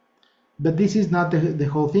 But this is not the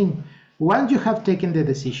whole thing. Once you have taken the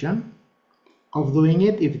decision of doing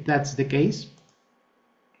it, if that's the case,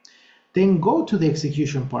 then go to the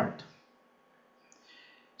execution part.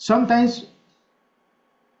 Sometimes,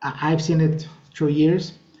 I've seen it through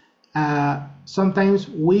years, sometimes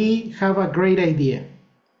we have a great idea.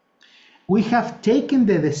 We have taken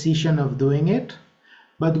the decision of doing it,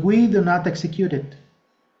 but we do not execute it.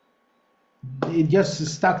 It just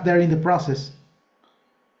stuck there in the process.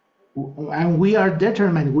 And we are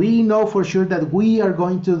determined. We know for sure that we are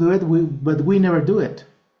going to do it, but we never do it.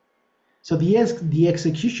 So the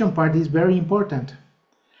execution part is very important.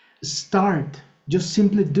 Start. Just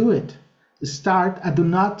simply do it. Start and do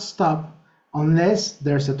not stop unless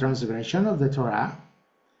there's a transgression of the Torah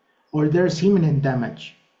or there's imminent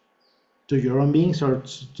damage to your own beings or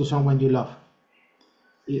to someone you love.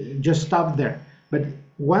 Just stop there. But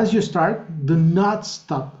once you start, do not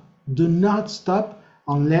stop. Do not stop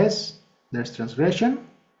unless there's transgression.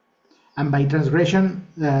 And by transgression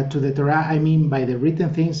to the Torah, I mean by the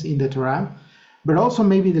written things in the Torah, but also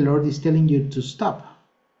maybe the Lord is telling you to stop.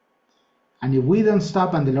 And if we don't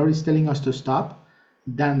stop and the Lord is telling us to stop,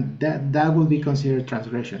 then that will be considered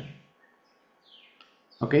transgression.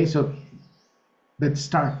 Okay, so let's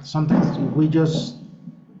start. Sometimes we just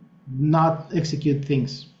not execute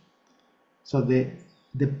things. So the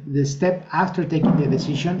step after taking the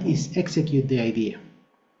decision is execute the idea.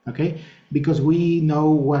 Okay, because we know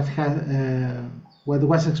what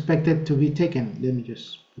was expected to be taken. Let me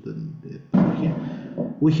just put it here.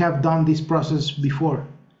 We have done this process before,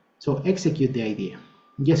 so execute the idea.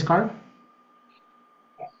 Yes, Carl?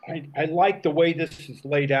 I like the way this is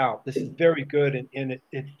laid out. This is very good, and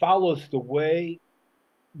it follows the way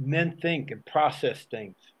men think and process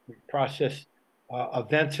things. We process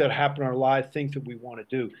events that happen in our lives, things that we want to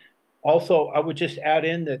do. Also, I would just add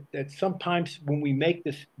in that sometimes when we make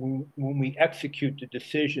this, when we execute the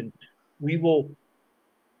decision, we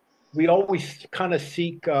always kind of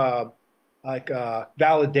seek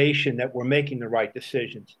validation that we're making the right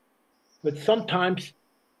decisions. But sometimes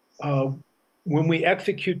when we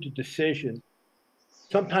execute the decision,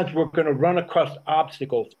 sometimes we're going to run across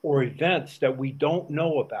obstacles or events that we don't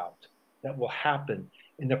know about that will happen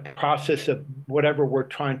in the process of whatever we're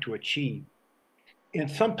trying to achieve. And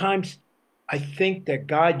sometimes I think that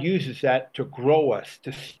God uses that to grow us,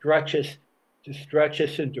 to stretch us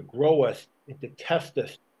and to grow us and to test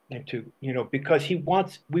us and to, because we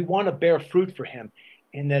want to bear fruit for him.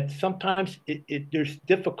 And that sometimes there's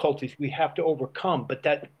difficulties we have to overcome, but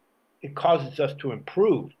that it causes us to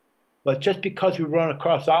improve. But just because we run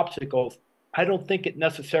across obstacles I don't think it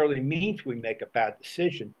necessarily means we make a bad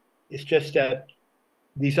decision. It's just that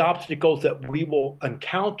these obstacles that we will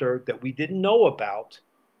encounter that we didn't know about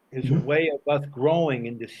is a way of us growing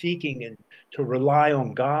into seeking and to rely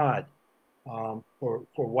on God for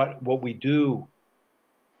what we do.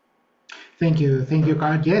 Thank you,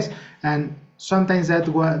 Carl. Yes, and sometimes that's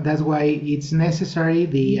why it's necessary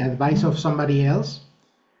the advice of somebody else,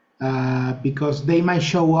 because they might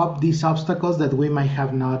show up these obstacles that we might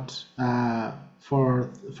have not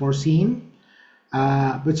foreseen.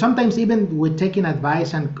 But sometimes even with taking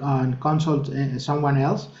advice and consult someone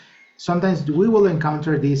else, sometimes we will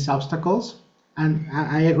encounter these obstacles. And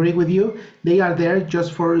I agree with you; they are there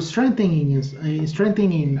just for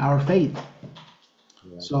strengthening our faith.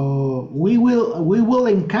 So we will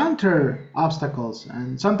encounter obstacles,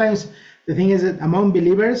 and sometimes the thing is that among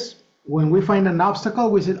believers, when we find an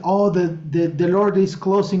obstacle, we say, "Oh, the Lord is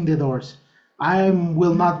closing the doors. I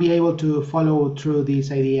will not be able to follow through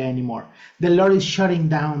this idea anymore. The Lord is shutting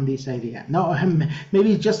down this idea." No,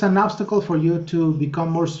 maybe it's just an obstacle for you to become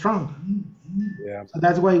more strong. Yeah. So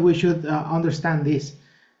that's why we should understand this.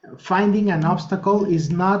 Finding an obstacle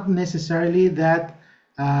is not necessarily that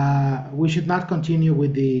we should not continue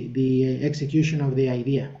with the execution of the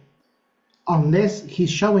idea, unless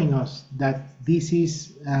he's showing us that this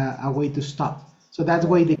is a way to stop. So that's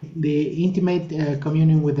why the intimate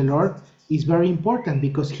communion with the Lord is very important,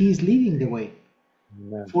 because he is leading the way.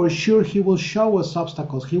 Amen. For sure, he will show us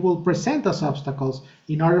obstacles. He will present us obstacles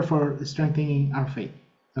in order for strengthening our faith.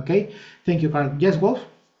 Okay? Thank you, Carl. Yes, Wolf?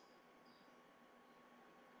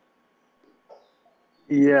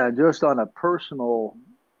 Yeah, just on a personal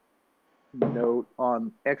note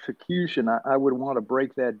on execution, I would want to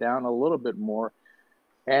break that down a little bit more.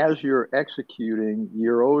 As you're executing,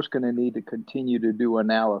 you're always going to need to continue to do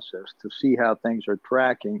analysis to see how things are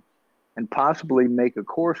tracking and possibly make a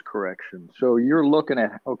course correction. So you're looking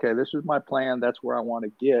at, okay, this is my plan, that's where I want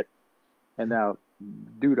to get. And now,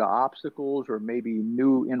 due to obstacles or maybe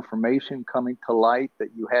new information coming to light that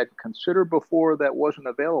you hadn't considered before, that wasn't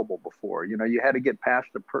available before. You know, you had to get past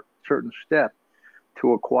a certain step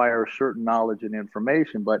to acquire certain knowledge and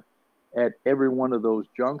information. But at every one of those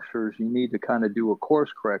junctures, you need to kind of do a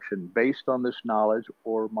course correction based on this knowledge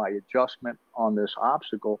or my adjustment on this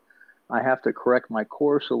obstacle. I have to correct my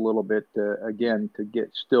course a little bit again to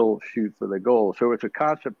still shoot for the goal. So it's a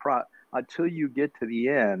constant until you get to the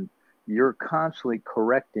end. You're constantly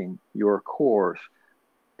correcting your course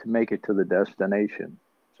to make it to the destination.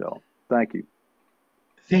 So thank you.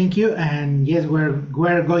 Thank you. And yes, we're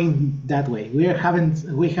going that way. We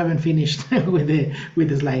haven't finished with the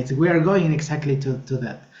slides. We are going exactly to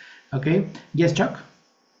that. Okay. Yes, Chuck.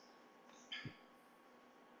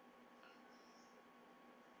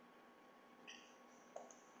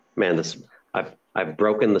 Man, I've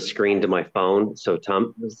broken the screen to my phone. So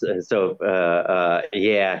Tom,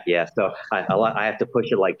 yeah. So I have to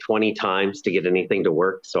push it like 20 times to get anything to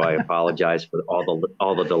work. So I apologize for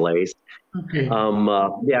all the delays. Okay.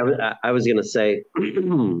 Yeah, I was gonna say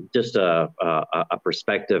just a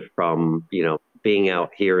perspective from being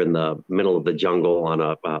out here in the middle of the jungle on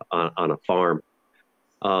a farm.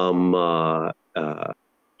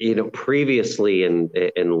 Previously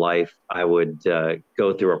in life, I would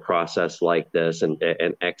go through a process like this and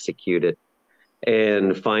execute it.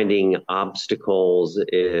 And finding obstacles,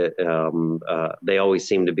 they always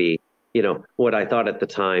seem to be, what I thought at the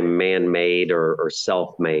time, man-made or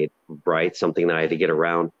self-made, right? Something that I had to get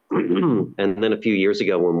around. And then a few years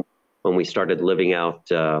ago, when we started living out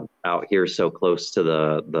here so close to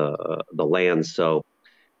the land, so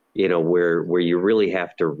where you really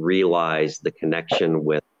have to realize the connection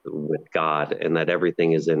with God and that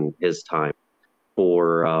everything is in His time.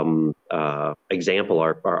 For example,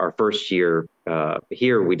 our first year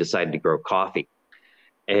here, we decided to grow coffee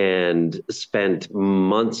and spent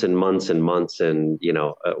months and months and months and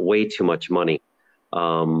way too much money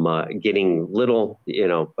getting little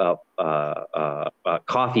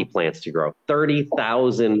coffee plants to grow.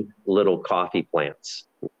 30,000 little coffee plants.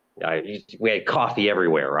 We had coffee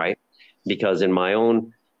everywhere, right? Because in my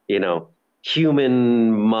own,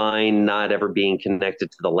 human mind, not ever being connected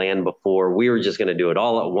to the land before, we were just going to do it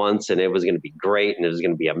all at once, and it was going to be great, and it was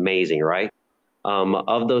going to be amazing, right?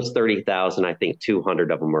 Of those 30,000, I think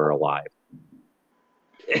 200 of them are alive.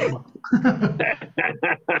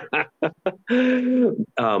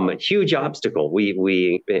 Huge obstacle.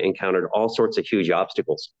 We encountered all sorts of huge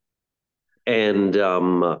obstacles, and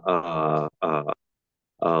the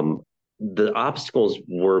obstacles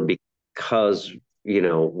were because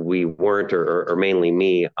we weren't, or mainly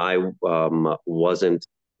me, I wasn't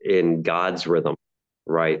in God's rhythm,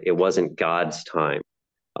 right? It wasn't God's time.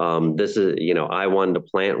 This is, I wanted to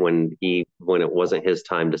plant when it wasn't his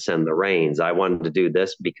time to send the rains. I wanted to do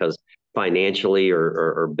this because financially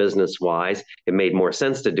or business wise, it made more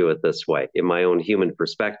sense to do it this way in my own human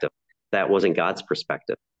perspective. That wasn't God's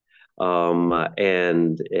perspective.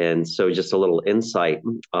 And so just a little insight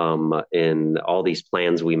in all these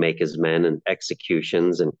plans we make as men, and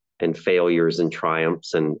executions and failures and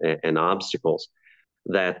triumphs and obstacles,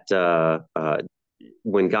 that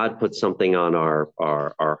when God puts something on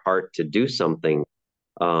our heart to do something,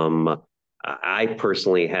 I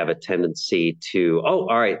personally have a tendency to, all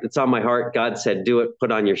right, it's on my heart. God said, do it,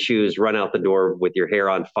 put on your shoes, run out the door with your hair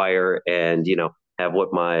on fire, and, have what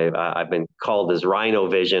I've been called as rhino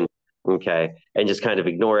vision. Okay. And just kind of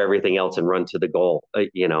ignore everything else and run to the goal, I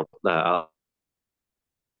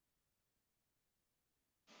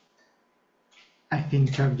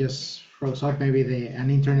think Chuck just froze up, maybe an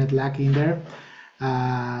internet lag in there.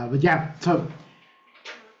 But yeah, so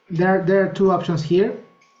there are two options here.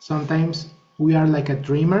 Sometimes we are like a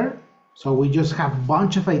dreamer, so we just have a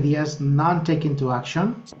bunch of ideas, none taken to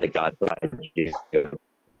action. God,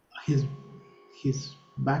 He's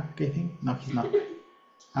back, I think. No, he's not.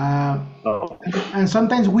 And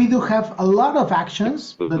sometimes we do have a lot of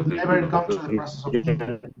actions, but never come to the process of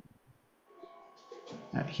thinking.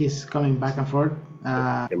 He's coming back and forth.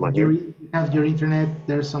 You have your internet.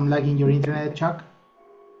 There's some lag in your internet, Chuck.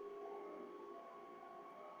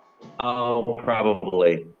 Oh,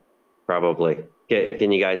 probably.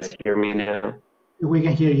 Can you guys hear me now? We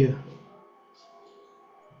can hear you.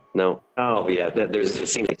 No. Oh, yeah. It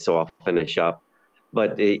seems like, so I'll finish up.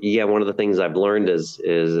 But yeah, one of the things I've learned is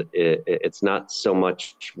it's not so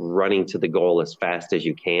much running to the goal as fast as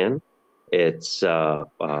you can. It's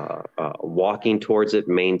walking towards it,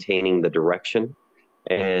 maintaining the direction,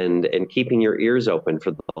 and keeping your ears open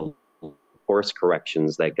for the course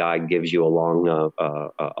corrections that God gives you along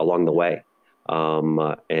the way,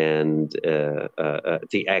 and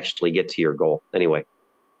to actually get to your goal. Anyway.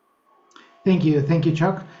 Thank you,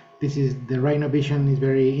 Chuck. This is the Rhino Vision is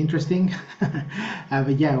very interesting.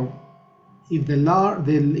 But yeah, if the Lord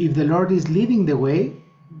is leading the way,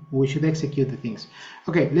 we should execute the things.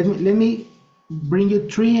 Okay, let me bring you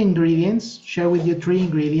share with you three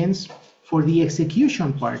ingredients for the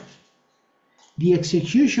execution part. The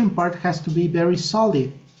execution part has to be very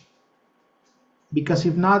solid, because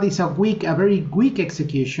if not, it's a very weak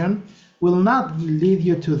execution will not lead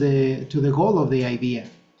you to the goal of the idea.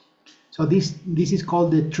 So this is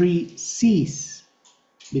called the 3 C's,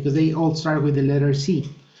 because they all start with the letter C.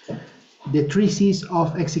 The 3 C's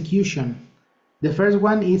of execution. The first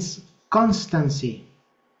one is constancy.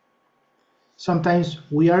 Sometimes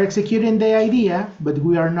we are executing the idea, but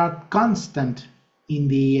we are not constant in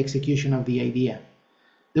the execution of the idea.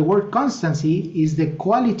 The word constancy is the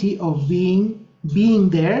quality of being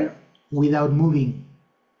there without moving.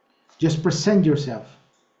 Just present yourself.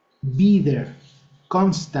 Be there.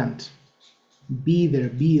 Constant. Be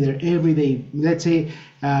there every day. Let's say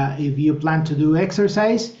if you plan to do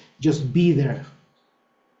exercise, just be there.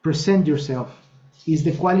 Present yourself.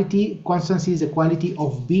 Constancy is the quality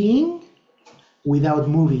of being without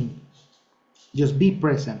moving. Just be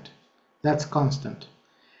present. That's constant.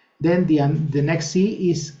 Then the next C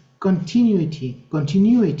is continuity.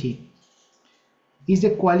 Continuity is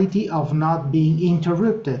the quality of not being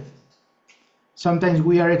interrupted. Sometimes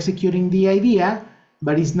we are executing the idea,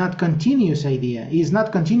 but it's not continuous idea. It's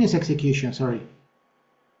not continuous execution, sorry.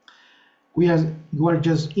 We are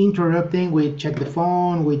just interrupting. We check the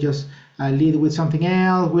phone. We just lead with something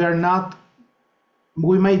else.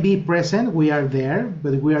 We might be present. We are there,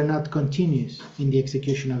 but we are not continuous in the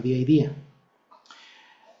execution of the idea.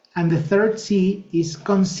 And the third C is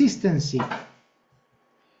consistency.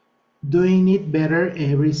 Doing it better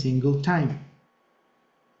every single time.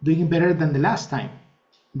 Doing it better than the last time.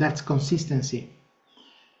 That's consistency.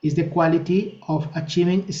 Is the quality of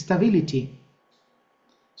achieving stability.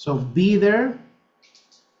 So be there,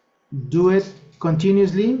 do it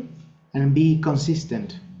continuously, and be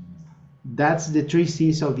consistent. That's the 3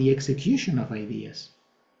 C's of the execution of ideas.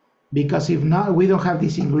 Because if not, we don't have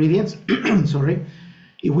these ingredients, sorry,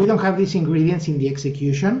 if we don't have these ingredients in the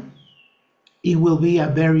execution, it will be a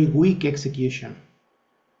very weak execution.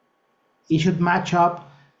 It should match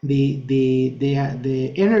up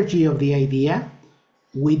the energy of the idea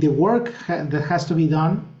with the work that has to be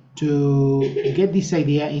done to get this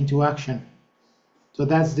idea into action. So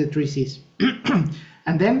that's the 3 C's.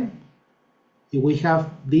 And then if we have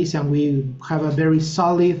this and we have a very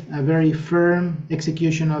solid, a very firm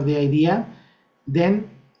execution of the idea, then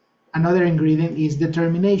another ingredient is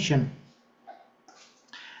determination.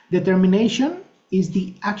 Determination is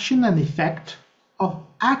the action and effect of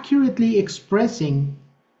accurately expressing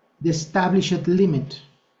the established limit,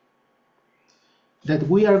 that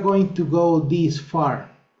we are going to go this far,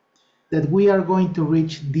 that we are going to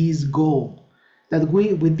reach this goal, that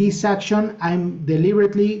with this action I'm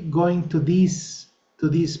deliberately going to this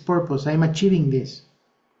purpose, I'm achieving this,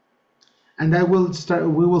 and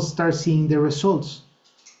we will start seeing the results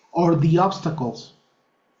or the obstacles.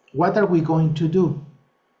 What are we going to do?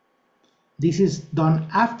 This is done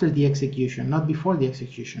after the execution, not before the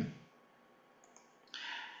execution.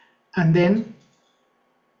 And then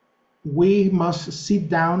we must sit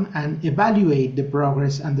down and evaluate the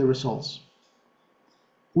progress and the results.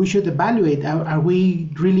 We should evaluate, are we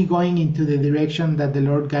really going into the direction that the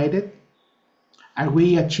Lord guided? Are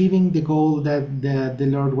we achieving the goal that the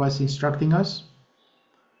Lord was instructing us?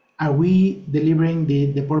 Are we delivering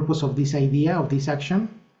the purpose of this idea, of this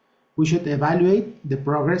action? We should evaluate the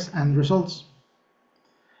progress and results.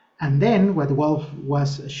 And then what Wolf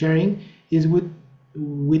was sharing is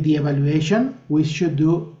with the evaluation, we should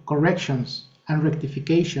do corrections and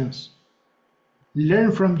rectifications.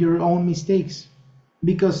 Learn from your own mistakes,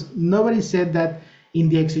 because nobody said that in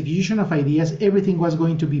the execution of ideas everything was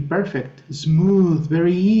going to be perfect, smooth,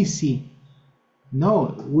 very easy.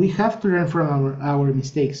 No, we have to learn from our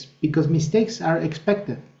mistakes, because mistakes are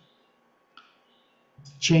expected.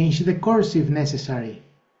 Change the course if necessary.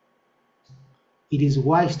 It is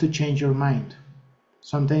wise to change your mind.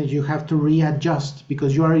 Sometimes you have to readjust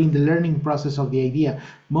because you are in the learning process of the idea,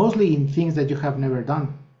 mostly in things that you have never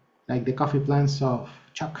done, like the coffee plants of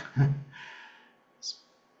Chuck.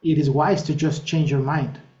 It is wise to just change your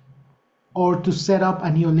mind, or to set up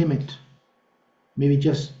a new limit. Maybe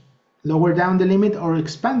just lower down the limit or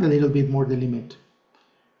expand a little bit more the limit.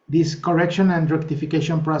 This correction and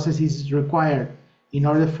rectification process is required in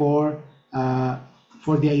order for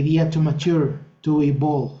the idea to mature, to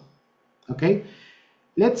evolve. Okay?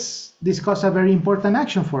 Let's discuss a very important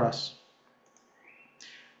action for us.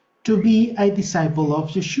 To be a disciple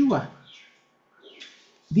of Yeshua.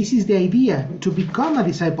 This is the idea, to become a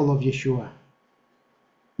disciple of Yeshua.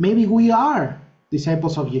 Maybe we are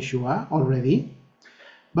disciples of Yeshua already,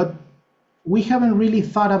 but we haven't really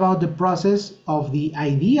thought about the process of the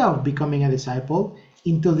idea of becoming a disciple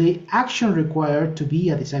into the action required to be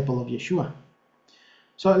a disciple of Yeshua.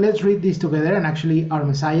 So let's read this together, and actually our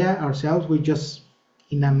Messiah ourselves, we just,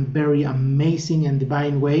 in a very amazing and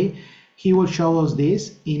divine way, he will show us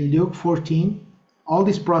this in Luke 14, all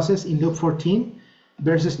this process in Luke 14,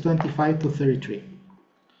 verses 25 to 33.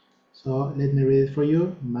 So let me read it for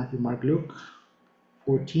you. Matthew, Mark, Luke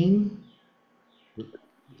 14.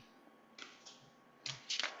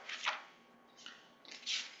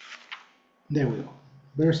 There we go.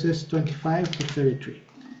 Verses 25 to 33.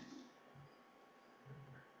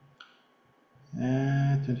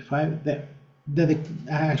 25 there.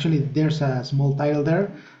 Actually, there's a small title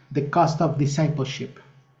there, The Cost of Discipleship.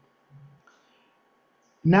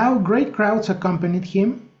 Now great crowds accompanied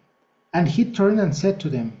him, and he turned and said to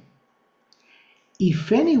them,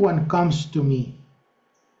 "If anyone comes to me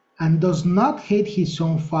and does not hate his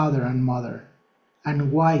own father and mother,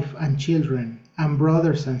 and wife and children, and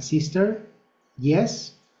brothers and sisters,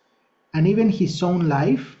 yes, and even his own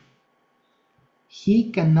life,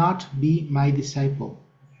 he cannot be my disciple."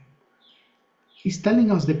 He's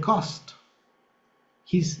telling us the cost.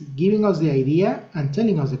 He's giving us the idea and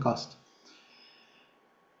telling us the cost.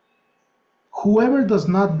 Whoever does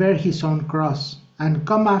not bear his own cross and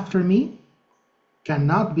come after me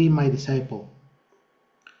cannot be my disciple.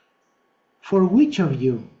 For which of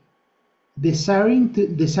you, desiring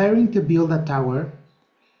to build a tower,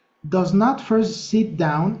 does not first sit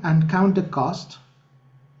down and count the cost,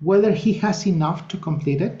 whether he has enough to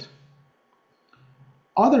complete it?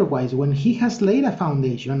 Otherwise, when he has laid a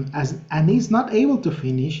foundation and is not able to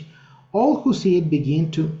finish, all who see it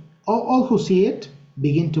begin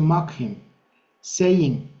to mock him,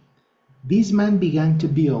 saying, "This man began to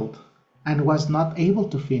build and was not able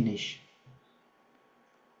to finish."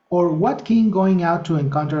 Or what king going out to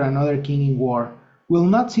encounter another king in war will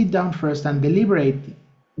not sit down first and deliberate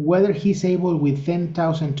whether he is able with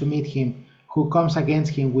 10,000 to meet him who comes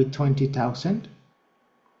against him with 20,000?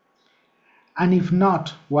 And if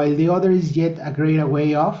not, while the other is yet a great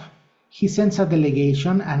way off, he sends a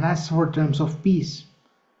delegation and asks for terms of peace.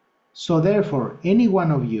 So therefore, any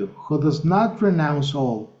one of you who does not renounce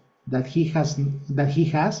all that he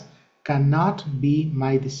has cannot be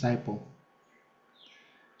my disciple.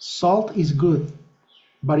 Salt is good,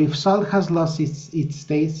 but if salt has lost its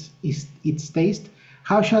taste,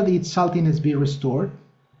 how shall its saltiness be restored?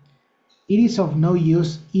 It is of no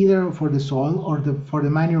use either for the soil or for the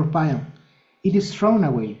manure pile. It is thrown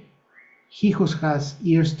away. He who has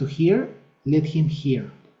ears to hear, let him hear.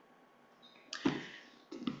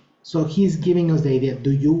 So he's giving us the idea,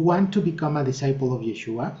 do you want to become a disciple of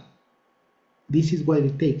Yeshua? This is what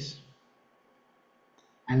it takes.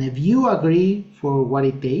 And if you agree for what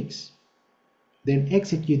it takes, then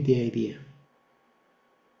execute the idea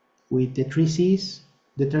with the 3 C's: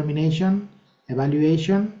 determination,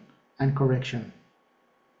 evaluation, and correction.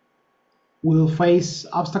 We'll face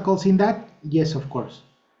obstacles in that? Yes, of course.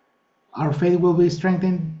 Our faith will be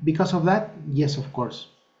strengthened because of that? Yes, of course.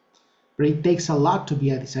 But it takes a lot to be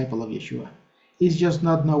a disciple of Yeshua. It's just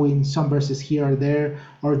not knowing some verses here or there,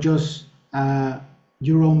 or just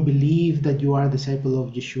your own belief that you are a disciple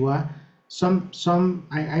of Yeshua.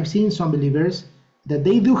 I've seen some believers that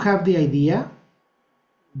they do have the idea,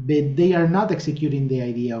 but they are not executing the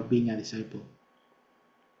idea of being a disciple.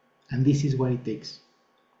 And this is what it takes.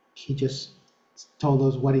 He just told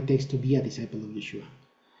us what it takes to be a disciple of Yeshua.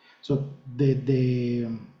 So the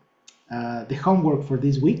homework for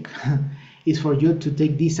this week is for you to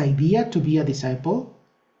take this idea to be a disciple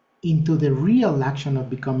into the real action of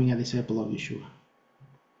becoming a disciple of Yeshua.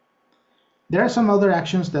 There are some other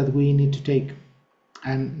actions that we need to take,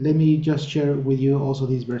 and let me just share with you also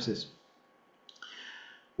these verses.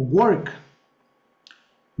 Work,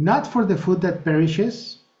 not for the food that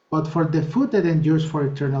perishes, but for the food that endures for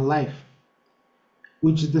eternal life,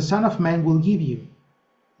 which the Son of Man will give you,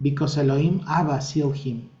 because Elohim Abba sealed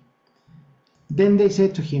him. Then they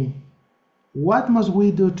said to him, what must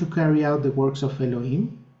we do to carry out the works of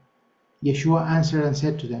Elohim? Yeshua answered and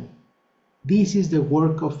said to them, this is the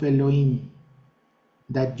work of Elohim,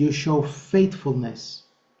 that you show faithfulness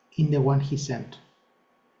in the one he sent.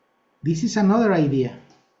 This is another idea,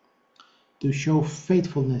 to show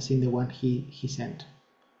faithfulness in the one he sent.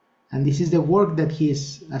 And this is the work that he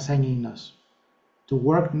is assigning us, to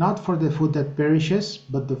work not for the food that perishes,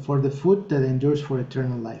 but for the food that endures for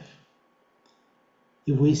eternal life.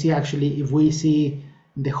 If we see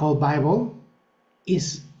the whole Bible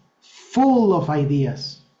is full of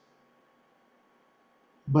ideas.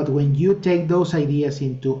 But when you take those ideas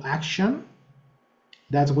into action,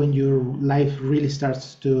 that's when your life really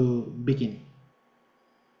starts to begin.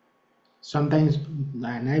 Sometimes,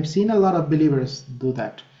 and I've seen a lot of believers do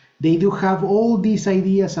that, they do have all these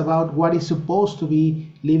ideas about what is supposed to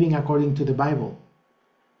be living according to the Bible,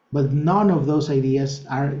 but none of those ideas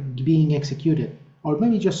are being executed, or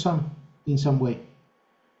maybe just some in some way.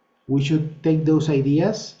 We should take those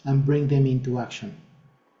ideas and bring them into action.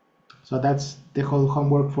 So that's the whole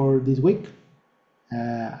homework for this week.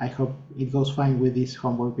 I hope it goes fine with this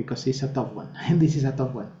homework because it's a tough one, and this is a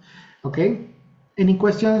tough one. Okay? Any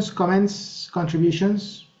questions, comments,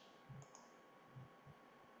 contributions?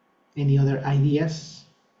 Any other ideas?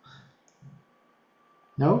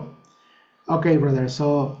 No? Okay, brother.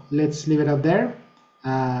 So let's leave it up there,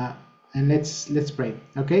 and let's pray.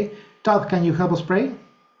 Okay? Todd, can you help us pray?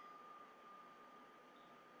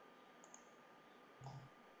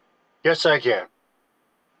 Yes, I can.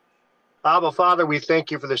 Abba, Father, we thank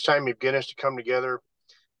you for this time you've given us to come together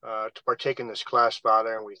to partake in this class,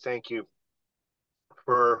 Father, and we thank you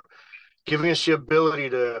for giving us the ability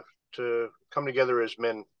to come together as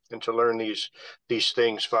men and to learn these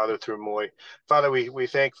things, Father, through Moy. Father, we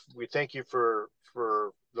thank you for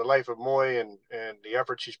the life of Moy and the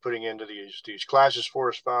efforts he's putting into these classes for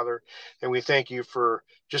us, Father, and we thank you for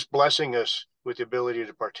just blessing us with the ability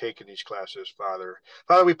to partake in these classes, Father.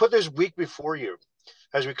 Father, we put this week before you.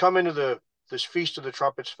 As we come into this Feast of the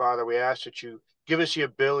Trumpets, Father, we ask that you give us the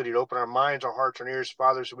ability to open our minds, our hearts, and ears,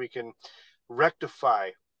 Father, so we can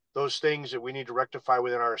rectify those things that we need to rectify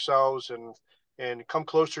within ourselves and come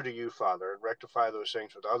closer to you, Father, and rectify those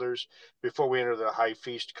things with others before we enter the high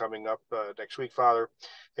feast coming up next week, Father.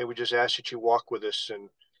 And we just ask that you walk with us and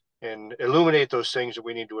illuminate those things that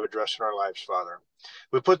we need to address in our lives, Father.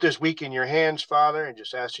 We put this week in your hands, Father, and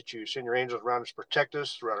just ask that you send your angels around us, protect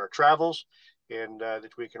us throughout our travels, and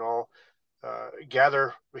that we can all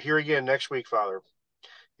gather here again next week, Father.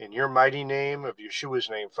 In your mighty name, of Yeshua's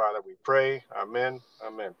name, Father, we pray. Amen.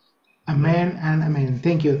 Amen. Amen and amen.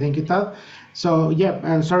 Thank you, Todd. So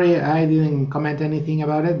yeah, sorry I didn't comment anything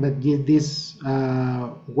about it, but this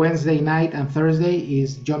Wednesday night and Thursday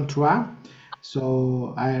is Yom Teruah.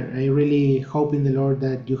 So I really hope in the Lord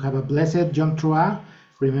that you have a blessed Yom Teruah.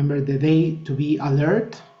 Remember the day to be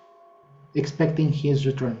alert, expecting His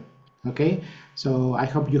return. Okay, so I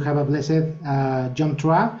hope you have a blessed Yom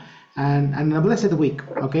Teruah and a blessed week.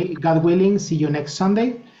 Okay, God willing, see you next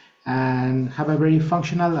Sunday. And have a very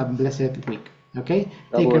functional and blessed week. Okay?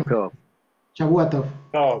 Take care. Shabbat Shavua Tov.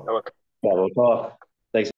 Oh.